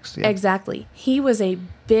eugenics. Yeah. Exactly. He was a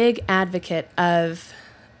big advocate of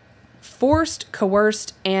forced,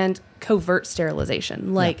 coerced, and covert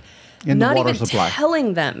sterilization. Like, not even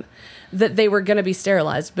telling them that they were going to be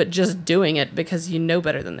sterilized, but just doing it because you know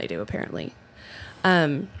better than they do, apparently.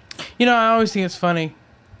 I always think it's funny.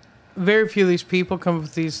 Very few of these people come up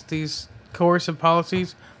with these coercive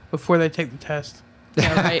policies before they take the test.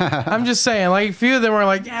 Yeah, right. I'm just saying, like, a few of them are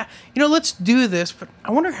like, yeah, let's do this, but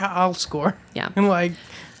I wonder how I'll score. Yeah. And like...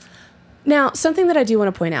 Now, something that I do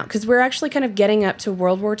want to point out, because we're actually kind of getting up to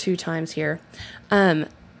World War II times here.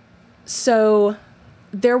 So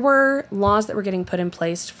there were laws that were getting put in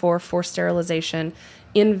place for forced sterilization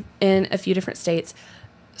in a few different states.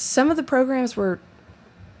 Some of the programs were,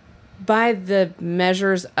 by the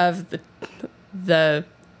measures of the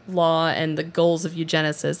law and the goals of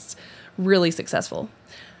eugenicists, really successful.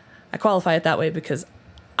 I qualify it that way because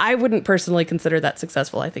I wouldn't personally consider that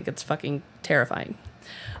successful. I think it's fucking terrifying.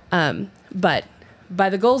 But by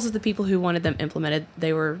the goals of the people who wanted them implemented,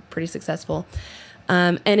 they were pretty successful.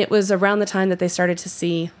 And it was around the time that they started to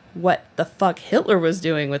see what the fuck Hitler was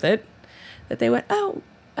doing with it, that they went, oh,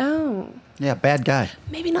 Yeah, bad guy.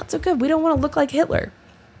 maybe not so good. We don't want to look like Hitler.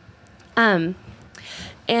 And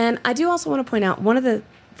I do also want to point out one of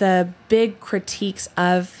the big critiques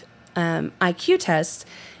of IQ tests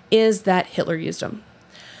is that Hitler used them.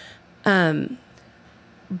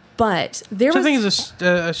 But there Which I was... think is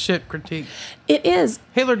a shit critique. It is.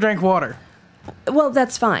 Hitler drank water. Well,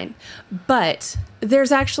 that's fine. But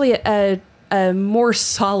there's actually a more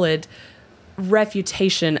solid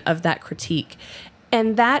refutation of that critique.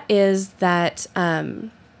 And that is that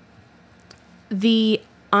the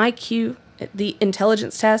IQ, the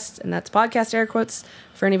intelligence test, and that's podcast air quotes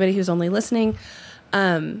for anybody who's only listening,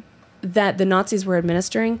 that the Nazis were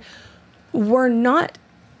administering were not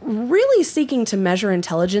really seeking to measure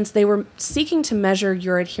intelligence. They were seeking to measure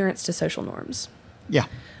your adherence to social norms. Yeah.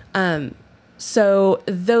 So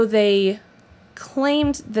though they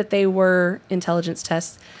claimed that they were intelligence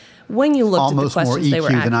tests, when you looked Almost at the more questions, they were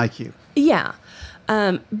EQ than IQ. Yeah.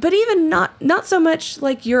 But even not so much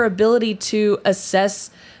like your ability to assess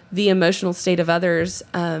the emotional state of others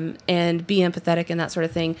and be empathetic and that sort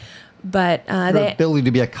of thing. But Your ability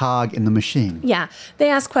to be a cog in the machine. yeah, they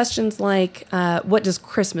ask questions like, what does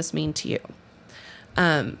Christmas mean to you?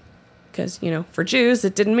 Because, for Jews,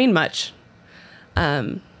 it didn't mean much.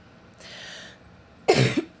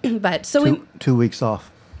 But so 2 weeks off.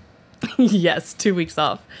 yes, 2 weeks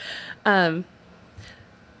off. I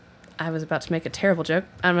was about to make a terrible joke.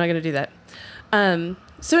 I'm not going to do that.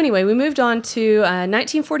 So anyway, we moved on to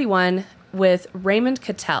 1941 with Raymond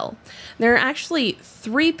Cattell. There are actually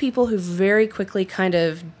 3 people who very quickly kind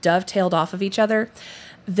of dovetailed off of each other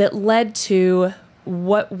that led to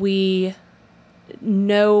what we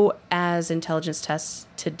know as intelligence tests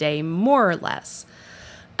today, more or less.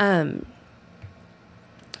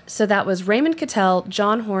 So that was Raymond Cattell,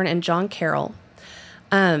 John Horn, and John Carroll.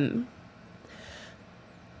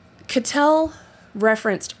 Cattell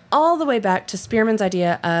referenced all the way back to Spearman's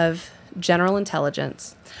idea of general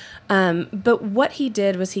intelligence. But what he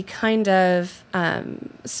did was he kind of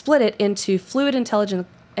split it into fluid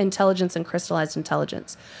intelligence and crystallized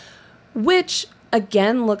intelligence, which,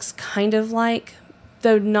 again, looks kind of like,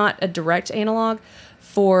 though not a direct analog,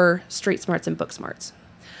 for street smarts and book smarts.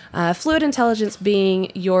 Fluid intelligence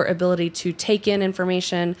being your ability to take in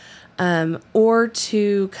information or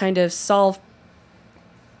to kind of solve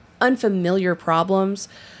unfamiliar problems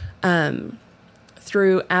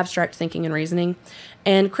through abstract thinking and reasoning,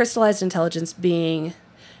 and crystallized intelligence being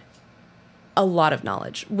a lot of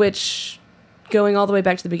knowledge, which, going all the way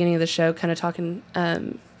back to the beginning of the show, kind of talking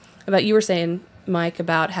about, you were saying, Mike,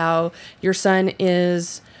 about how your son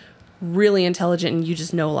is really intelligent and you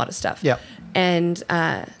just know a lot of stuff. Yeah. And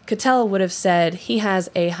Cattell would have said he has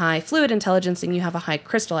a high fluid intelligence and you have a high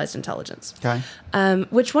crystallized intelligence. Okay.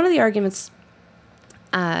 Which one of the arguments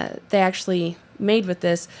they actually made with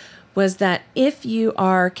this was that if you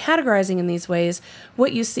are categorizing in these ways,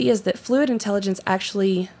 what you see is that fluid intelligence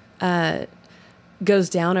actually goes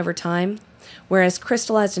down over time, whereas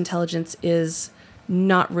crystallized intelligence is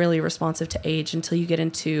not really responsive to age until you get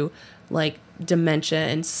into like dementia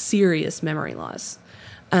and serious memory loss.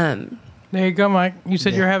 There you go, Mike. You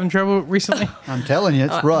said you're having trouble recently. I'm telling you,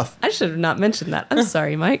 it's rough. I should have not mentioned that. I'm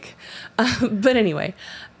sorry, Mike. But anyway,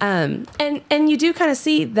 and you do kind of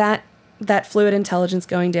see that fluid intelligence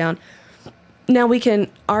going down. Now we can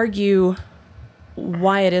argue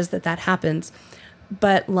why it is that happens,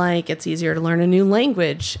 but like it's easier to learn a new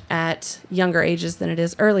language at younger ages than it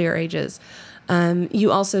is earlier ages.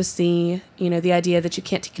 You also see, the idea that you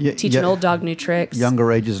can't teach an old dog new tricks.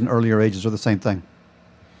 Younger ages and earlier ages are the same thing.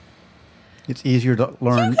 It's easier to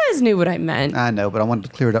learn. You guys knew what I meant. I know, but I wanted to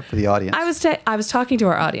clear it up for the audience. I was talking to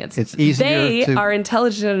our audience. It's easier They are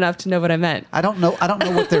intelligent enough to know what I meant. I don't know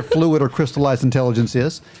what their fluid or crystallized intelligence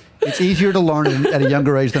is. It's easier to learn at a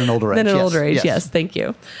younger age than an older age. Than an older age, yes. Thank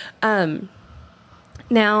you.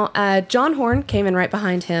 Now, John Horn came in right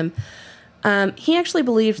behind him. He actually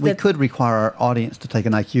believed we that... could require our audience to take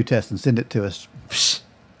an IQ test and send it to us.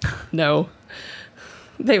 No.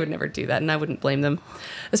 They would never do that, and I wouldn't blame them.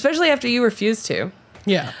 Especially after you refused to.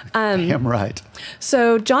 Yeah. Damn right.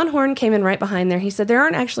 So John Horn came in right behind there. He said there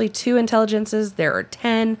aren't actually 2 intelligences. There are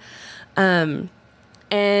 10. And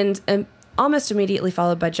almost immediately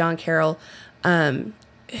followed by John Carroll,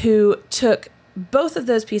 who took both of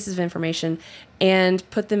those pieces of information and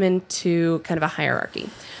put them into kind of a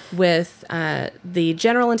hierarchy with the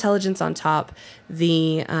general intelligence on top,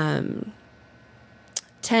 the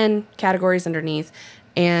 10 categories underneath,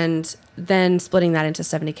 and then splitting that into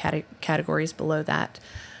 70 categories below that.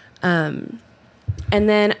 And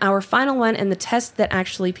then our final one, and the test that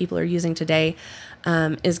actually people are using today,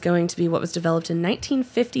 is going to be what was developed in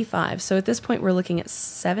 1955. So at this point, we're looking at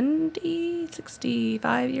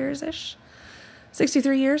 65 years-ish,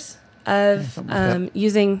 63 years of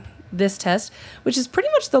using this test, which is pretty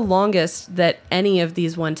much the longest that any of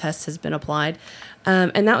these one tests has been applied.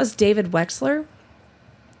 And that was David Wexler.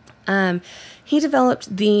 He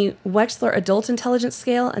developed the Wexler Adult Intelligence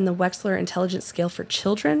Scale and the Wexler Intelligence Scale for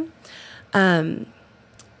Children. And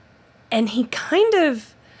he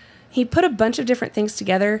put a bunch of different things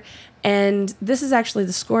together. And this is actually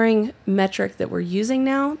the scoring metric that we're using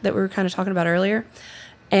now that we were kind of talking about earlier.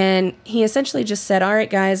 And he essentially just said, all right,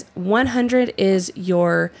 guys, 100 is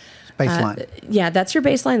your baseline. That's your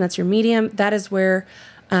baseline. That's your medium. That is where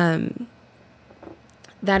that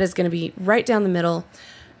is going to be right down the middle.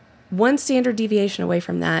 One standard deviation away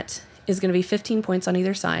from that is going to be 15 points on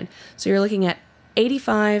either side. So you're looking at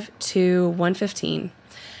 85 to 115.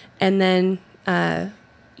 And then,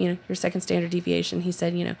 your second standard deviation, he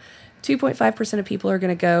said, 2.5% of people are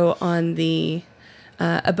going to go on the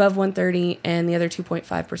above 130, and the other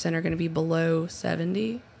 2.5% are going to be below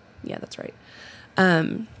 70. Yeah, that's right.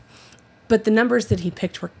 But the numbers that he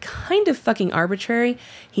picked were kind of fucking arbitrary.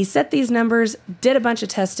 He set these numbers, did a bunch of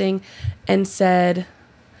testing, and said,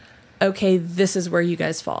 okay, this is where you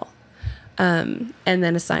guys fall. And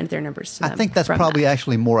then assigned their numbers to them. I think that's probably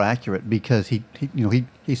actually more accurate because he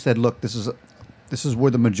said, look, this is where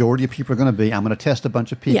the majority of people are going to be. I'm going to test a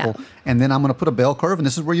bunch of people, and then I'm going to put a bell curve, and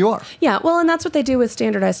this is where you are. Yeah, well, and that's what they do with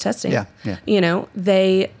standardized testing. Yeah.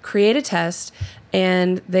 They create a test,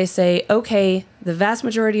 and they say, okay, the vast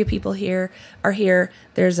majority of people here are here.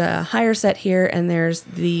 There's a higher set here, and there's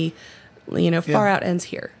the, far out ends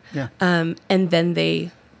here. Yeah. And then they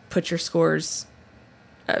put your scores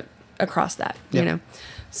across that,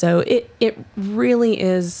 So it really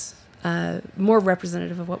is more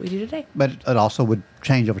representative of what we do today. But it also would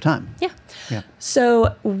change over time. Yeah. Yeah.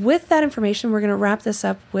 So with that information, we're going to wrap this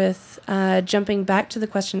up with jumping back to the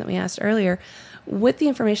question that we asked earlier. With the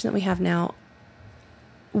information that we have now,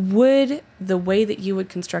 would the way that you would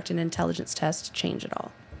construct an intelligence test change at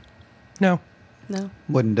all? No.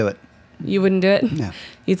 Wouldn't do it. You wouldn't do it? No.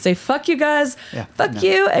 You'd say, fuck you guys. Yeah, fuck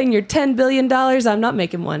you and your $10 billion. I'm not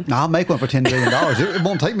making one. No, I'll make one for $10 billion. It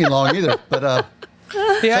won't take me long either. But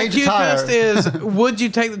the IQ test is, would you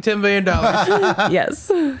take the $10 billion?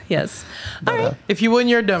 Yes. All right. If you wouldn't,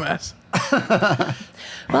 you're a dumbass.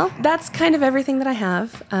 Well, that's kind of everything that I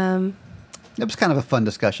have. It was kind of a fun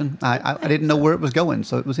discussion. I didn't know where it was going,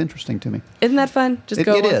 so it was interesting to me. Isn't that fun? Just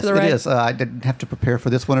go along for the ride. It is. I didn't have to prepare for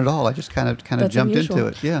this one at all. I just kind of jumped unusual. into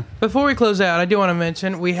it. Yeah. Before we close out, I do want to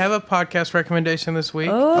mention we have a podcast recommendation this week.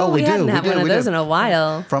 We hadn't had one of those in a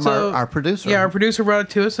while. From our producer. Yeah, our producer brought it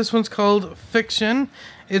to us. This one's called Fiction.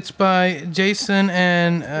 It's by Jason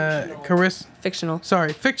and Carissa.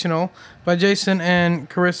 Fictional by Jason and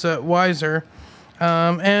Carissa Weiser.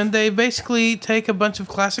 And they basically take a bunch of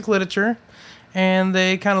classic literature and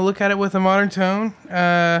they kind of look at it with a modern tone.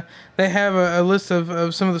 They have a list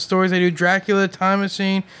of some of the stories they do. Dracula, Time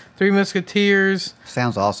Machine, Three Musketeers.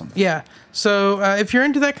 Sounds awesome. Yeah. So if you're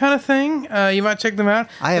into that kind of thing, you might check them out.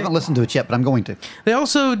 I haven't listened to it yet, but I'm going to. They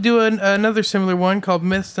also do another similar one called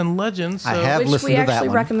Myths and Legends. So I have listened to that one. Which we actually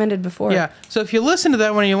recommended before. Yeah. So if you listened to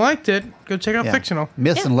that one and you liked it, go check out Fictional.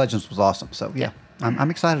 Myths and Legends was awesome. So, yeah.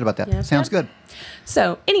 I'm excited about that. Yeah, sounds good.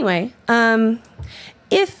 So, anyway,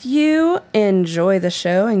 if you enjoy the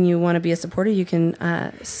show and you want to be a supporter, you can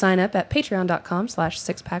sign up at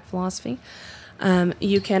patreon.com/sixpackphilosophy.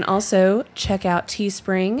 You can also check out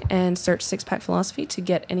Teespring and search Six Pack Philosophy to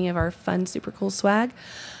get any of our fun, super cool swag.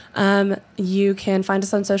 You can find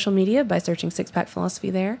us on social media by searching Six Pack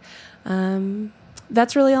Philosophy there.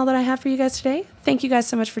 That's really all that I have for you guys today. Thank you guys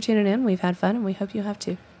so much for tuning in. We've had fun, and we hope you have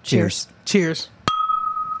too. Cheers. Cheers.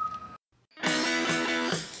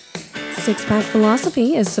 Six Pack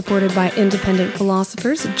Philosophy is supported by independent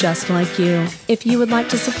philosophers just like you. If you would like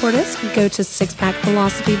to support us, go to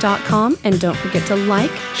sixpackphilosophy.com and don't forget to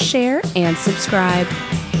like, share, and subscribe.